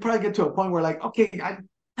ultimately you probably get to a point where like, okay,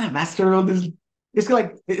 I mastered all this. It's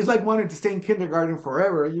like wanting to stay in kindergarten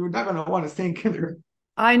forever. You're not gonna want to stay in kindergarten.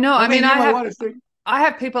 I know. I I mean, mean, you might want to stay. I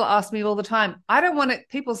have people ask me all the time, I don't want to,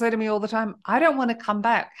 people say to me all the time, I don't want to come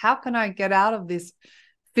back. How can I get out of this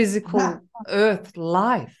Yeah, physical earth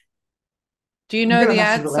life? Do you you know gotta the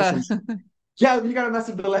master the answer? lessons. Yeah, you gotta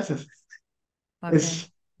master the lessons. Okay,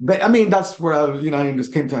 But I mean, that's where I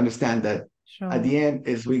just came to understand that at sure. the end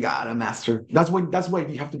is we gotta master. That's why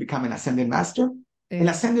you have to become an ascended master. An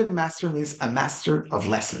Yeah. ascended master means a master of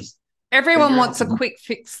lessons that Everyone you're able wants a to. quick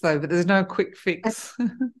fix though, but there's no quick fix.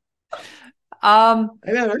 um,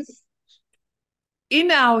 I know, right?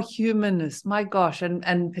 in our humanness, my gosh,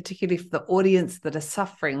 and particularly for the audience that are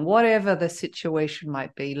suffering, whatever the situation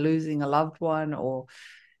might be, losing a loved one or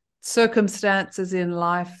circumstances in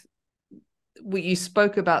life, you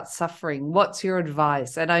spoke about suffering. What's your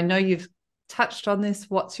advice? And I know you've touched on this.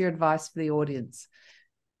 What's your advice for the audience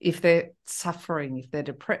if they're suffering, if they're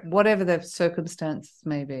depressed, whatever their circumstances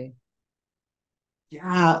may be?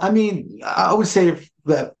 Yeah, I mean, I would say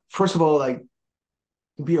that first of all, like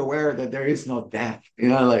to be aware that there is no death.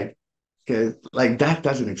 Like because like death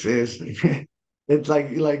doesn't exist. It's like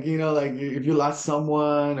if you lost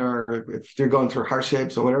someone or if you're going through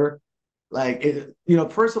hardships or whatever, like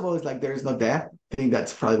first of all, it's like there is no death. I think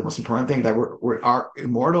that's probably the most important thing, that we are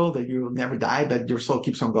immortal, that you will never die, that your soul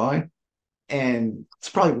keeps on going. And it's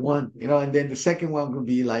probably one, and then the second one would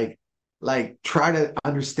be like try to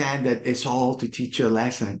understand that it's all to teach you a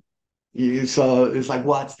lesson. So it's like,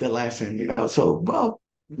 what's the lesson? So well,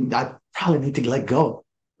 I probably need to let go,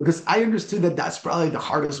 because I understood that that's probably the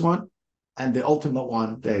hardest one, and the ultimate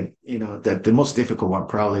one, that the most difficult one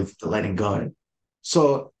probably is the letting go.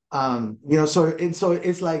 So so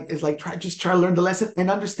it's like try to learn the lesson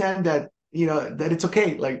and understand that that it's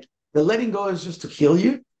okay. Like the letting go is just to heal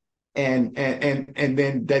you, and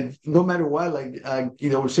then that no matter what, like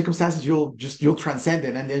with circumstances, you'll transcend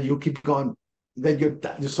it, and then you'll keep going. Then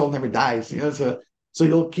your soul never dies, so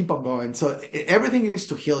you'll keep on going. So everything is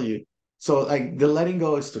to heal you. So like the letting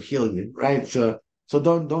go is to heal you, right? So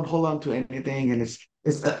don't hold on to anything, and it's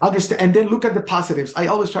understand, and then look at the positives. I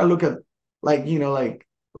always try to look at like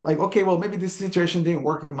like okay, well, maybe this situation didn't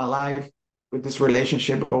work in my life with this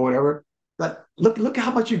relationship or whatever, but look at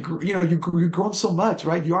how much you've grown so much,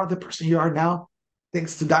 right? You are the person you are now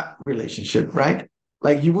thanks to that relationship, right?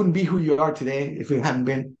 Like you wouldn't be who you are today if you hadn't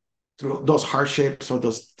been through those hardships or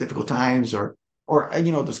those difficult times, or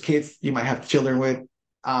those kids you might have children with.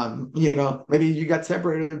 Maybe you got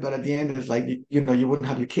separated, but at the end it's like you wouldn't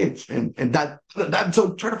have your kids, and that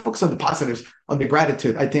so try to focus on the positives, on the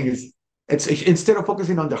gratitude. I think it's instead of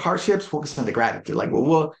focusing on the hardships, focus on the gratitude. Like,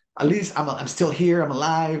 well, at least I'm still here, I'm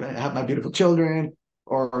alive, and I have my beautiful children,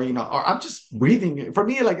 or I'm just breathing. For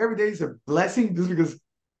me, like every day is a blessing, just because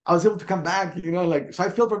I was able to come back. Like so I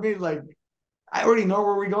feel for me like I already know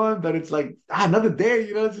where we're going, but it's like another day.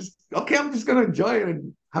 It's just okay. I'm just gonna enjoy it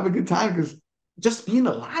and have a good time, because just being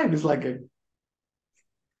alive is like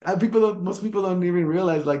most people don't even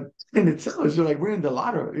realize, like in itself, you're like winning the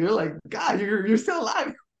lotto. You're like, God, you're still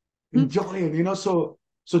alive. Enjoy it, so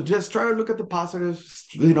just try to look at the positives,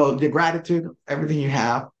 the gratitude, everything you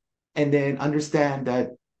have, and then understand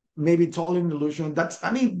that maybe it's all an illusion.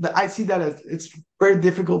 I see that as it's very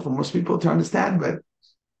difficult for most people to understand, but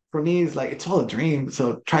for me, it's like it's all a dream.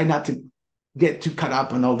 So try not to get too caught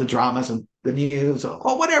up on all the dramas and the news,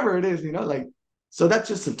 or whatever it is, like so that's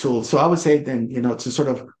just a tool. So I would say then, to sort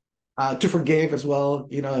of to forgive as well,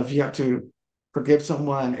 if you have to forgive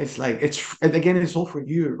someone, it's like and again, it's all for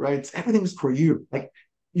you, right? Everything's for you. Like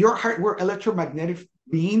your heart, we're electromagnetic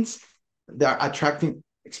beings that are attracting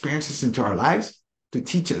experiences into our lives to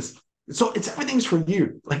teach us. So it's everything's for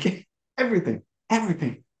you, like everything,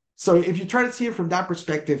 everything. So if you try to see it from that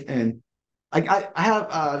perspective, and like I have,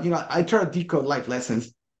 I try to decode life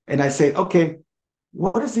lessons, and I say, okay,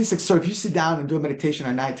 what is this? So if you sit down and do a meditation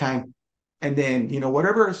at nighttime, and then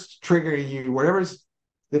whatever is triggering you, whatever's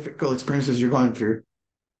difficult experiences you're going through,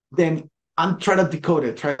 then I'm trying to decode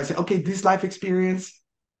it. Try to say, okay, this life experience,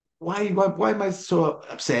 why am I so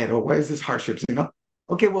upset, or why is this hardships?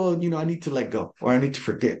 Okay, well, I need to let go, or I need to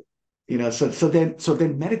forget. So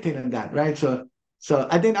then meditate on that, right? So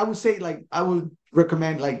and then I would say, like, I would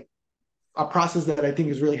recommend like a process that I think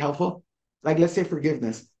is really helpful. Like, let's say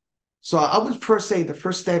forgiveness. So I would first say the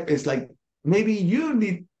first step is like, maybe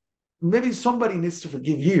somebody needs to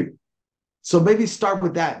forgive you. So maybe start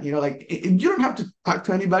with that. Like, you don't have to talk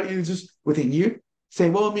to anybody. It's just within you. Say,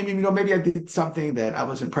 well, maybe I did something that I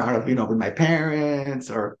wasn't proud of, with my parents,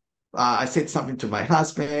 or I said something to my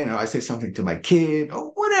husband, or I said something to my kid,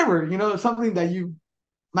 or whatever, something that you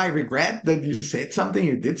might regret, that you said something,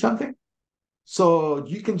 you did something. So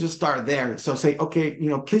you can just start there. So say, okay,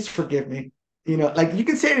 please forgive me. Like, you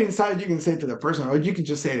can say it inside, you can say it to the person, or you can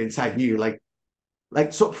just say it inside you.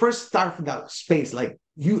 So first start from that space, like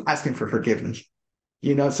you asking for forgiveness.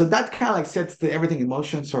 So that kind of like sets everything in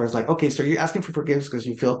motion. So it's like, okay, so you're asking for forgiveness because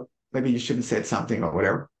you feel maybe you shouldn't say something or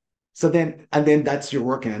whatever. So then that's, you're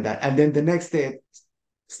working on that. And then the next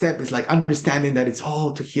step is like understanding that it's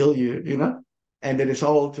all to heal you, and that it's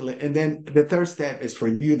all and then the third step is for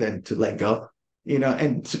you then to let go,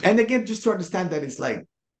 and again, just to understand that it's like,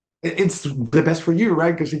 it's the best for you,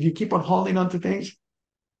 right? Because if you keep on holding on to things,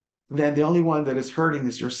 then the only one that is hurting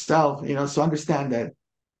is yourself, so understand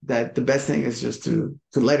that the best thing is just to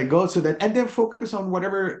let it go, and then focus on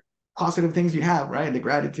whatever positive things you have, right? The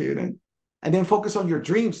gratitude, and then focus on your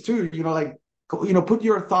dreams too, like, put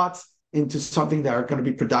your thoughts into something that are going to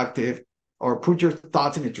be productive, or put your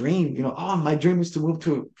thoughts in a dream, oh, my dream is to move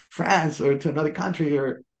to France, or to another country,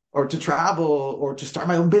 or to travel, or to start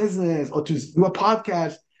my own business, or to do a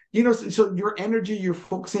podcast, so your energy, you're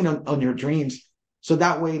focusing on your dreams. So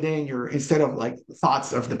that way, then you're, instead of like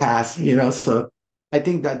thoughts of the past, so I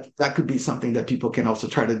think that could be something that people can also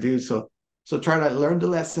try to do. So try to learn the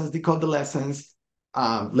lessons, decode the lessons,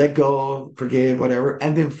 let go, forgive, whatever,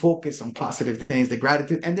 and then focus on positive things, the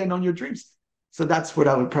gratitude, and then on your dreams. So that's what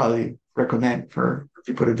I would probably recommend for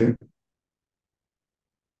people to do.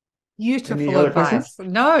 Any Beautiful other questions?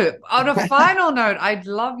 advice. No, on a final note, I'd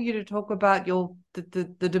love you to talk about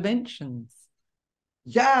the dimensions.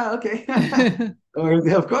 Yeah, okay.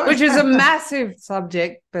 Of course. Which is a massive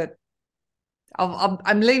subject, but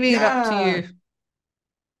I'm leaving it up to you.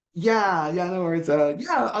 Yeah, no worries.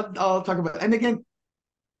 I'll talk about it. And again,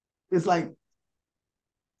 it's like,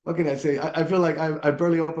 what can I say? I feel like I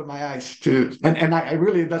barely opened my eyes to, and I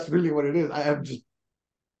really, that's really what it is. I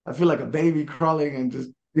feel like a baby crawling and just,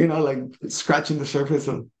 like scratching the surface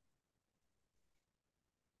of,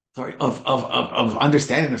 sorry, of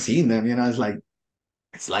understanding, of seeing them.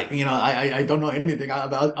 It's like, I don't know anything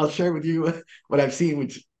about. I'll share with you what I've seen,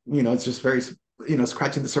 which, it's just very,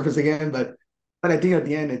 scratching the surface again. But I think at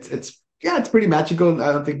the end, it's pretty magical.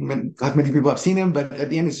 I don't think many people have seen him, but at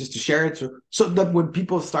the end, it's just to share it, so that when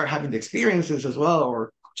people start having the experiences as well,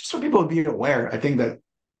 or just for people to be aware, I think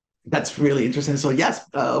that's really interesting. So yes,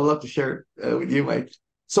 I would love to share with you, Mike.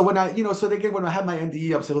 So when again, when I had my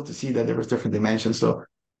NDE, I was able to see that there was different dimensions. So I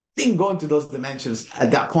didn't go into those dimensions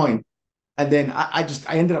at that point. And then I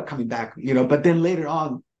ended up coming back, but then later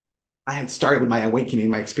on, I had started with my awakening,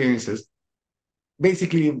 my experiences.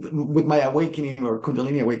 Basically, with my awakening, or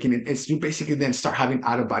Kundalini awakening, is you basically then start having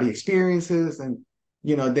out of body experiences, and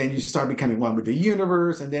then you start becoming one with the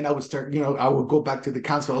universe. And then I would start, I would go back to the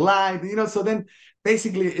council of life, so then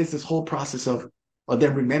basically it's this whole process of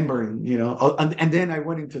them remembering, and then I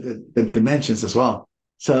went into the dimensions as well.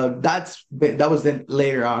 So that was then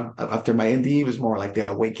later on, after my NDE, was more like the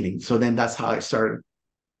awakening. So then that's how I started,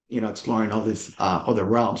 exploring all these other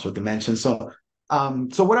realms or dimensions. So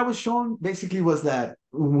what I was shown basically was that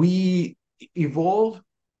we evolve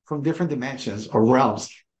from different dimensions or realms,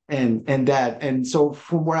 and so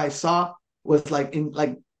from what I saw was like,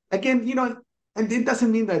 again, and it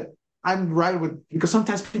doesn't mean that I'm right because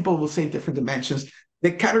sometimes people will say different dimensions,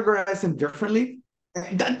 they categorize them differently.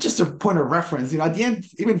 And that's just a point of reference. At the end,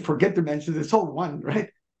 even forget dimensions, it's all one, right?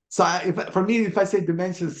 So if I say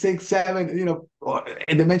dimension 6, 7, or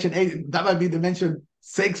in dimension 8, that might be dimension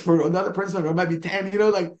 6 for another person, or it might be 10,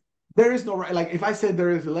 like there is no right. Like if I said there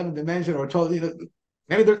is 11 dimension or 12,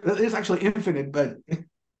 maybe there's actually infinite, but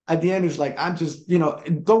at the end it's like I'm just,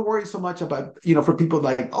 don't worry so much about, for people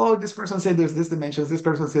like, oh, this person said there's this dimensions, this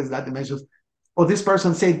person says that dimensions, or this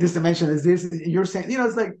person said this dimension is this, you're saying,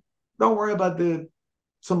 it's like, don't worry about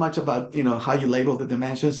so much about, how you label the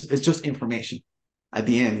dimensions. It's just information at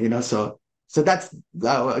the end, so that's,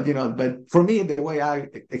 but for me, the way I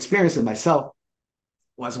experienced it myself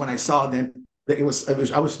was when I saw them, that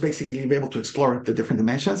I was basically able to explore the different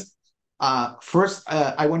dimensions. First,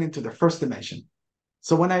 I went into the first dimension.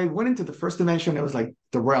 So when I went into the first dimension, it was like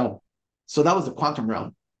the realm. So that was the quantum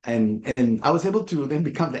realm. And I was able to then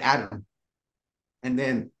become the atom. And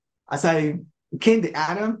then as I became the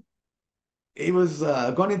atom, it was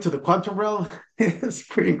going into the quantum realm. It's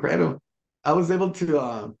pretty incredible. I was able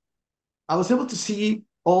to see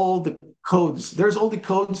all the codes. There's all the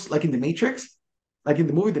codes like in the Matrix, like in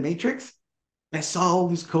the movie The Matrix. I saw all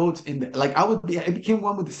these codes I became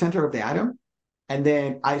one with the center of the atom. And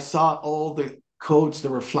then I saw all the codes that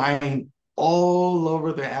were flying all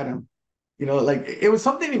over the atom. Like it was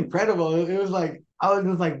something incredible. It was like, I was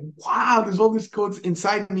just like, wow, there's all these codes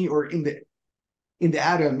inside me or in the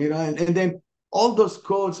atom, and then all those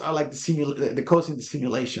codes are like the codes in the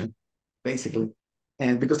simulation, basically.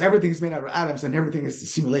 And because everything is made out of atoms and everything is the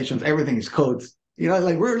simulations, everything is codes,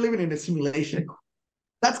 like we're living in a simulation.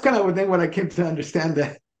 That's kind of when I came to understand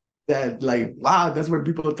that like, wow, that's where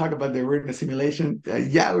people talk about that we're in a simulation.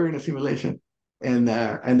 Yeah, we're in a simulation. And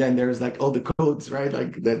then there's like all the codes, right?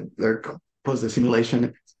 Like that they're composed of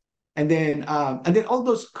simulation. And then all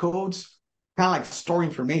those codes kind of like store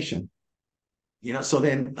information, so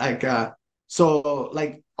then like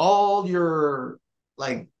all your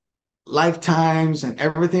like lifetimes and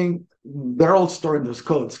everything, they're all stored in those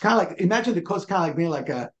codes. Kind of like, imagine the codes kind of like being like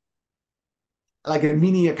a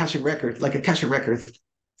mini Akashic record, like a Akashic record.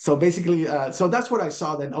 So basically, so that's what I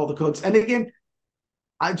saw then, all the codes. And again,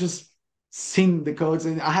 I just seen the codes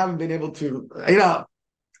and I haven't been able to,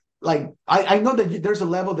 like, I know that there's a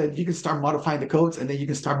level that you can start modifying the codes and then you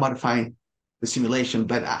can start modifying the simulation,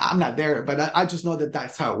 but I'm not there, but I just know that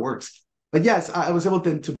that's how it works. But yes, I was able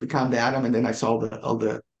to become the atom, and then I saw all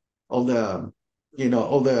the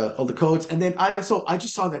codes. And then I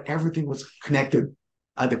just saw that everything was connected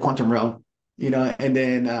at the quantum realm, and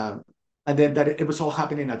then that it was all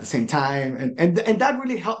happening at the same time. And that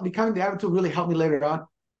really helped, becoming the atom tool really helped me later on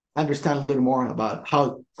understand a little more about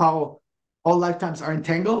how all lifetimes are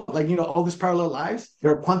entangled, like, all these parallel lives,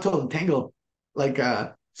 they're quantum entangled, like,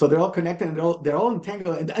 so they're all connected and they're all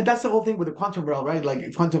entangled. And that's the whole thing with the quantum realm, right?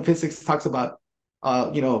 Like quantum physics talks about,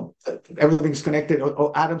 everything's connected,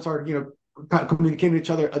 or atoms are, communicating with each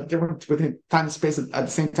other at different within time and space at the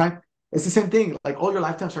same time. It's the same thing. Like all your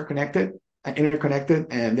lifetimes are connected and interconnected,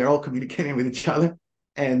 and they're all communicating with each other.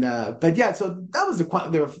 And but yeah, so that was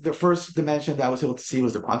the first dimension that I was able to see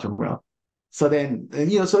was the quantum realm. So then,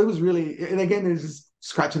 so it was really, and again, it was just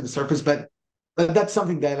scratching the surface, but that's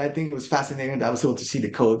something that I think was fascinating. That I was able to see the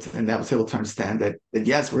codes, and I was able to understand that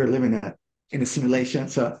yes, we're living in a simulation.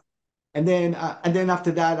 So, and then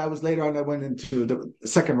after that, I went into the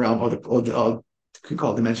second realm, or you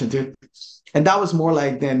call dimension two, and that was more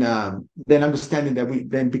like then understanding that we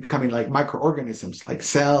then becoming like microorganisms, like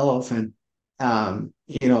cells, and and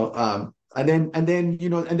then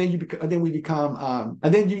we become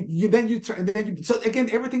so again,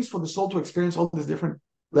 everything's for the soul to experience all these different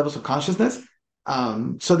levels of consciousness.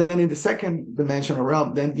 So then in the second dimensional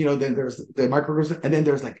realm, then there's the microorganisms, and then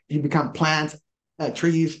there's like you become plants,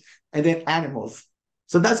 trees, and then animals.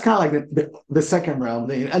 So that's kind of like the second realm.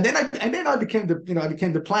 And then I became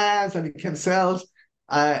the plants, I became cells,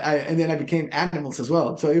 and then I became animals as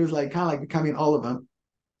well. So it was like kind of like becoming all of them.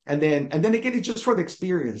 And then again, it's just for the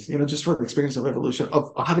experience, just for the experience of evolution,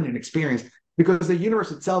 of having an experience, because the universe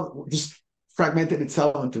itself just fragmented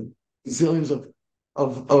itself into zillions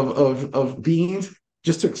of beings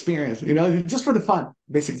just to experience, just for the fun,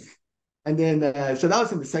 basically. And then, so that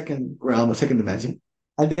was in the second realm, the second dimension.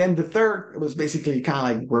 And then the third was basically kind of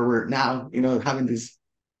like where we're now, having this,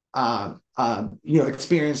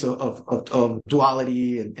 experience of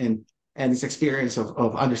duality and this experience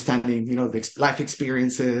of understanding, the life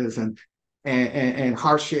experiences and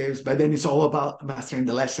hardships, but then it's all about mastering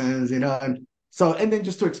the lessons, and so, and then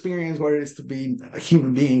just to experience what it is to be a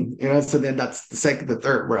human being, so then that's the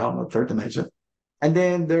third realm, or third dimension. And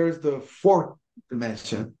then there's the fourth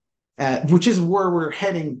dimension, which is where we're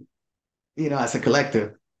heading, as a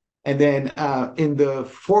collective. And then in the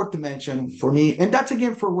fourth dimension for me, and that's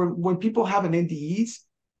again for when people have an NDEs,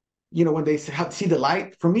 when they see the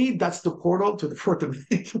light, for me, that's the portal to the fourth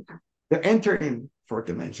dimension. They're entering fourth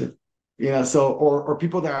dimension, So or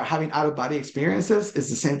people that are having out of body experiences is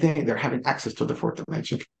the same thing. They're having access to the fourth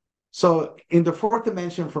dimension. So in the fourth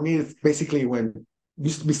dimension, for me, it's basically when we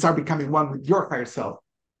start becoming one with your higher self.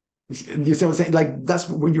 You see what I'm saying? Like that's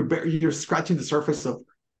when you're scratching the surface of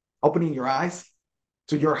opening your eyes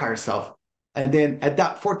to your higher self. And then at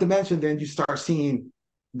that fourth dimension, then you start seeing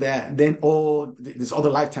that then all these other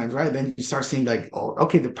lifetimes, right? Then you start seeing like, oh,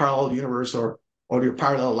 okay, the parallel universe or your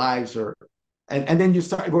parallel lives, and then you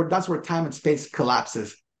start, or that's where time and space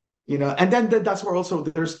collapses, and then that's where also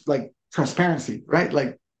there's like transparency, right?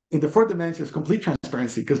 Like in the fourth dimension is complete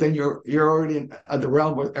transparency because then you're already in the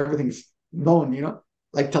realm where everything's known,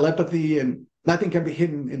 like telepathy and nothing can be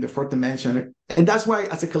hidden in the fourth dimension. And that's why,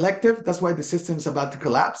 as a collective, that's why the system's about to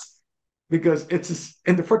collapse because it's just,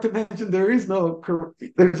 in the fourth dimension there's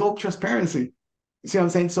all transparency. You see what I'm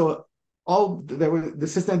saying? So the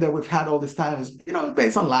system that we've had all this time is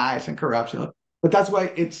based on lies and corruption. But that's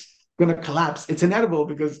why it's going to collapse. It's inevitable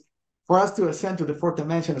because for us to ascend to the fourth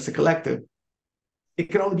dimension as a collective, it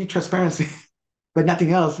can only be transparency, but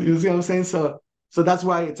nothing else. You see what I'm saying? So that's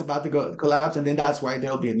why it's about to collapse, and then that's why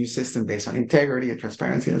there'll be a new system based on integrity and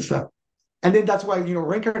transparency and stuff. And then that's why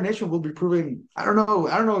reincarnation will be proven. I don't know.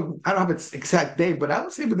 I don't have its exact date, but I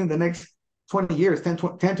would say within the next 20 years, 10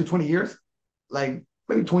 to 20 years, like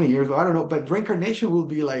maybe 20 years, but I don't know. But reincarnation will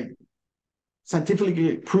be like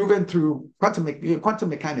scientifically proven through quantum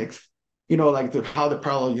mechanics. Like how the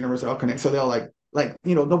parallel universe all connect. So they'll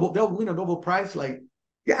they'll win a Nobel Prize. Like,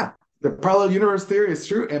 yeah, the parallel universe theory is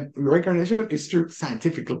true, and reincarnation is true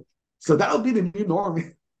scientifically. So that'll be the new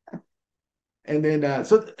norm. And then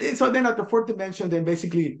so then at the fourth dimension, then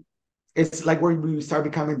basically it's like where we start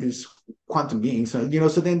becoming this quantum beings. So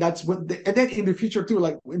so then that's what, and then in the future too,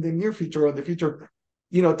 like in the near future or the future,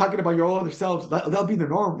 talking about your older selves, that'll be the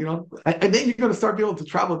norm. And then you're going to start being able to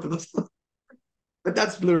travel to those. But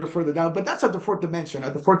that's a little further down. But that's at the fourth dimension.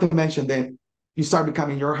 At the fourth dimension, then you start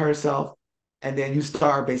becoming your higher self, and then you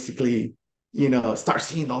start basically, start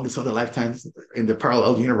seeing all these other lifetimes in the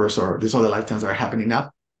parallel universe or these other lifetimes that are happening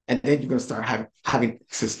now. And then you're going to start having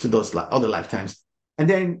access to those other lifetimes. And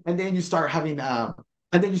then you start having, and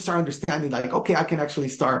then you start understanding like, okay, I can actually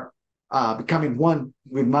start becoming one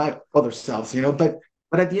with my other selves, But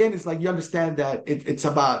at the end, it's like you understand that it's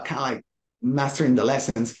about kind of like mastering the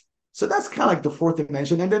lessons. So that's kind of like the fourth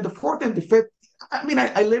dimension. And then the fourth and the fifth, I mean,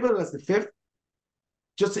 I label it as the fifth,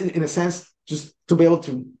 just in a sense, just to be able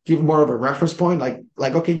to give more of a reference point.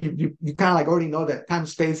 Like okay, you kind of like already know that time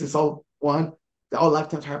space is all one, that all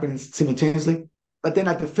lifetimes are happening simultaneously. But then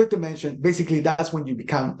at the fifth dimension, basically that's when you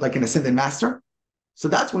become like an ascended master. So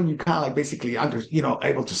that's when you kind of like basically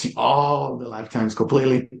able to see all the lifetimes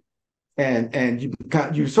completely. And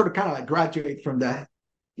you sort of kind of like graduate from that,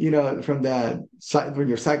 from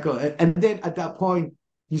your cycle. And then at that point,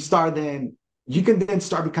 you can then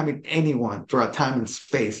start becoming anyone throughout time and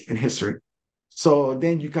space in history. So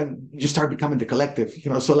then you start becoming the collective,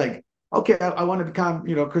 so like, okay, I want to become,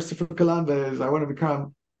 Christopher Columbus. I want to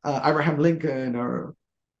become Abraham Lincoln, or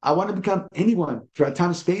I want to become anyone throughout time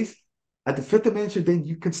and space. At the fifth dimension, then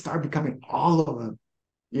you can start becoming all of them.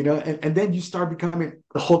 And then you start becoming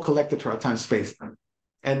the whole collective throughout time and space,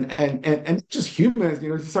 and just humans,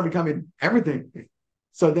 you start becoming everything.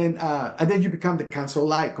 So then, and then you become the council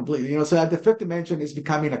light completely, So at the fifth dimension, it's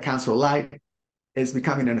becoming a council light, it's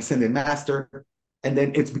becoming an ascended master, and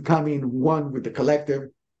then it's becoming one with the collective.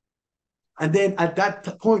 And then at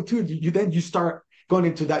that point too, you start going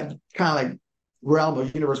into that kind of like realm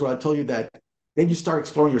of universe where I told you that then you start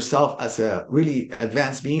exploring yourself as a really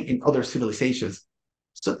advanced being in other civilizations.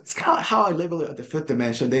 So it's kind of how I label it at the fifth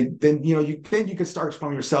dimension. Then you can start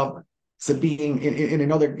exploring yourself as a being in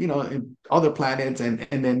another, in other planets, and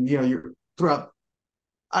then you're throughout,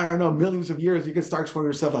 I don't know, millions of years, you can start exploring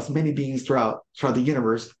yourself as many beings throughout the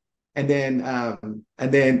universe, and then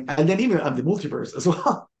even of the multiverse as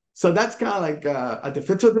well. So that's kind of like at the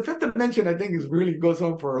fifth. So the fifth dimension, I think, really goes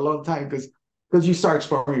on for a long time because you start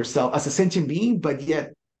exploring yourself as a sentient being, but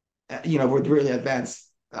yet with really advanced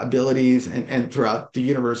abilities and throughout the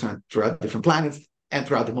universe and throughout different planets and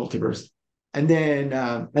throughout the multiverse. And then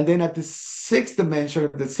at the sixth dimension,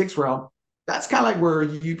 the sixth realm, that's kind of like where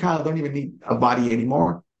you kind of don't even need a body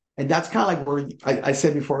anymore. And that's kind of like where I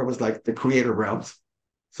said before, it was like the creator realms.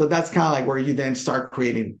 So that's kind of like where you then start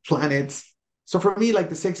creating planets. So for me, like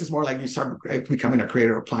the sixth is more like you start becoming a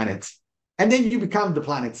creator of planets. And then you become the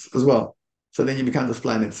planets as well. So then you become those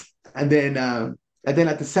planets. And then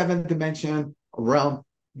at the seventh dimension realm,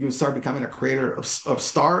 you start becoming a creator of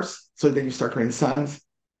stars. So then you start creating suns,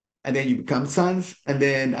 and then you become suns. And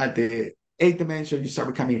then at the eighth dimension, you start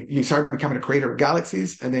becoming a creator of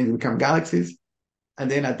galaxies, and then you become galaxies. And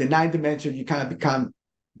then at the ninth dimension, you kind of become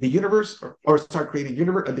the universe, or start creating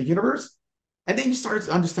the universe. And then you start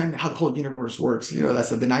understanding how the whole universe works.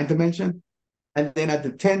 That's at the ninth dimension. And then at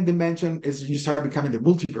the 10th dimension is you start becoming the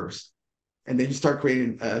multiverse. And then you start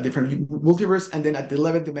creating a different multiverse. And then at the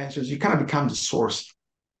 11th dimensions, you kind of become the source,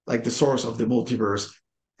 like the source of the multiverse.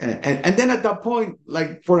 And then at that point,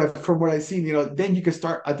 like from what I've seen, then you can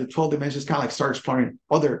start at the 12 dimensions, kind of like start exploring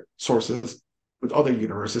other sources with other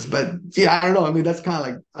universes. But yeah, I don't know. I mean, that's kind of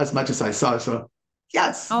like as much as I saw. So yeah,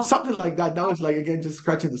 it's something like that. That was like, again, just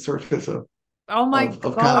scratching the surface oh my of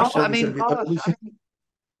gosh. kind I of mean, evolution.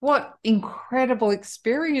 what incredible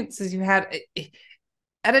experiences you had.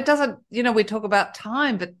 And it doesn't, we talk about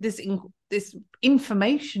time, but this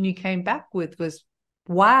information you came back with was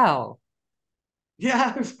wow.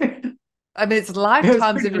 Yeah. I mean, it's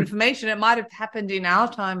lifetimes of information. It might have happened in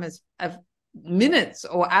our time as of minutes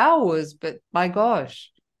or hours, but my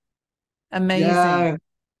gosh, amazing. Yeah.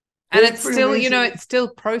 And it's still, amazing. it's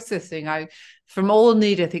still processing. From all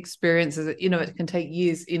near-death experiences, it can take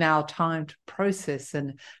years in our time to process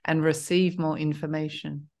and receive more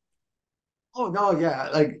information. Oh no, yeah.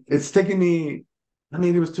 Like it's taking me, I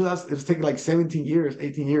mean, it was taking like 17 years,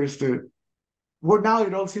 18 years to, well, now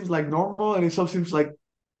it all seems like normal, and it all seems like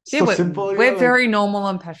so simple. We're very normal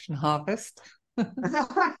on Passion Harvest.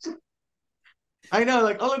 I know,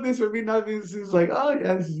 like all of this for me now is like, oh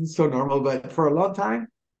yeah, this is so normal. But for a long time,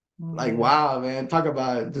 like wow, man, talk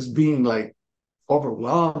about just being like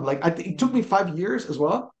overwhelmed. Like I think it took me 5 years as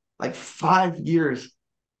well, like 5 years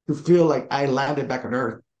to feel like I landed back on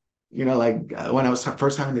Earth. Like when I was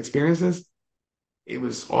first having the experiences, it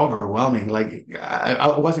was overwhelming. Like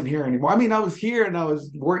I wasn't here anymore. I mean, I was here and I was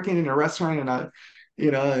working in a restaurant, and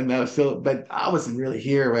and I was still, but I wasn't really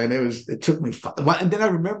here, man. It took me, and then I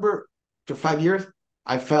remember after 5 years,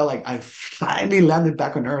 I felt like I finally landed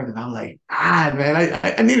back on Earth, and I'm like, man,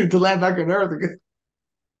 I needed to land back on Earth because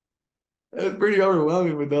it was pretty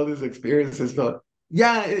overwhelming with all these experiences. So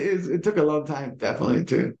yeah, it took a long time, definitely,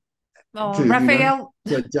 to Rafael,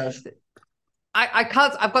 to adjust. I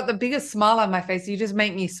can't. I've got the biggest smile on my face. You just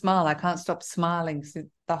make me smile. I can't stop smiling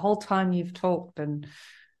the whole time you've talked. And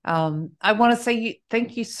I want to say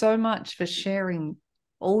thank you so much for sharing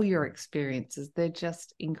all your experiences. They're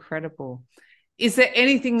just incredible. Is there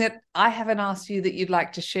anything that I haven't asked you that you'd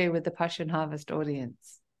like to share with the Passion Harvest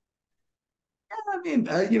audience? I mean,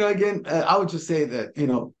 again, I would just say that,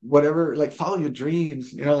 whatever, like follow your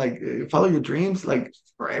dreams, follow your dreams, like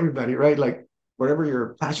for everybody, right? Like whatever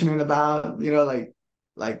you're passionate about,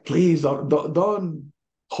 like please don't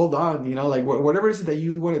hold on, like whatever it is that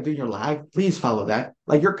you want to do in your life, please follow that.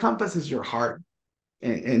 Like your compass is your heart.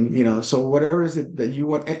 And so whatever is it that you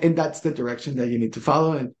want, and that's the direction that you need to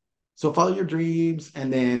follow. And so follow your dreams,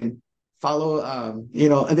 and then follow,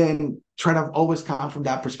 and then try to always come from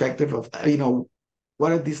that perspective of,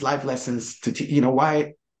 what are these life lessons to teach?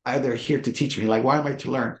 Why are they here to teach me? Like, why am I to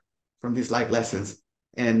learn from these life lessons?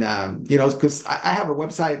 And, because I have a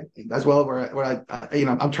website as well where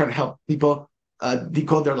I'm trying to help people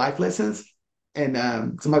decode their life lessons. And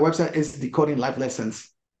so my website is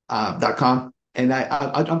decodinglifelessons.com. And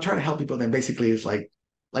I'm trying to help people. Then basically it's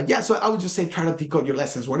yeah. So I would just say, try to decode your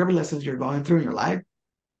lessons, whatever lessons you're going through in your life.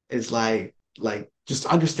 Is like just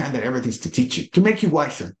understand that everything's to teach you, to make you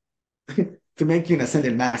wiser, to make you an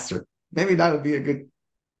ascended master. Maybe that would be a good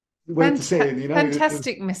way to say it.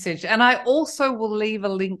 Fantastic message. And I also will leave a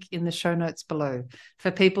link in the show notes below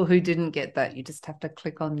for people who didn't get that. You just have to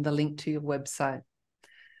click on the link to your website.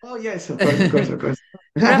 Oh yes, of course.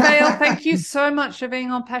 Rafael, thank you so much for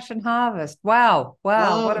being on Passion Harvest. Wow,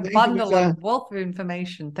 Oh, what a bundle of wealth of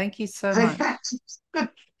information. Thank you so much.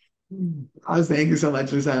 Thank you so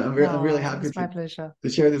much, Lisa. I'm really happy it's my pleasure to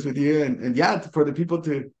share this with you, and yeah, for the people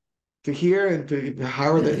to hear, and to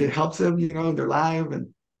however that it helps them, in their life,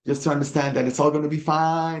 and just to understand that it's all going to be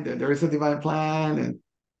fine, that there is a divine plan, and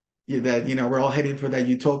that we're all heading for that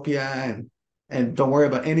utopia, and don't worry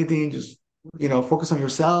about anything. Just focus on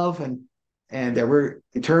yourself, and that we're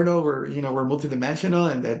eternal, we're multidimensional,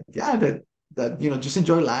 and that just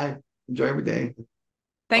enjoy life, enjoy every day.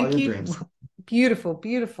 Thank you. Dreams.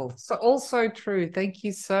 Beautiful. So also true. Thank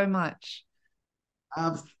you so much.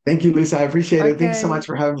 Thank you, Lisa. I appreciate it. Thanks so much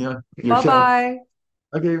for having me on your Bye-bye.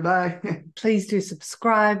 show. Okay, bye. Please do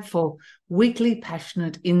subscribe for weekly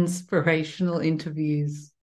passionate, inspirational interviews.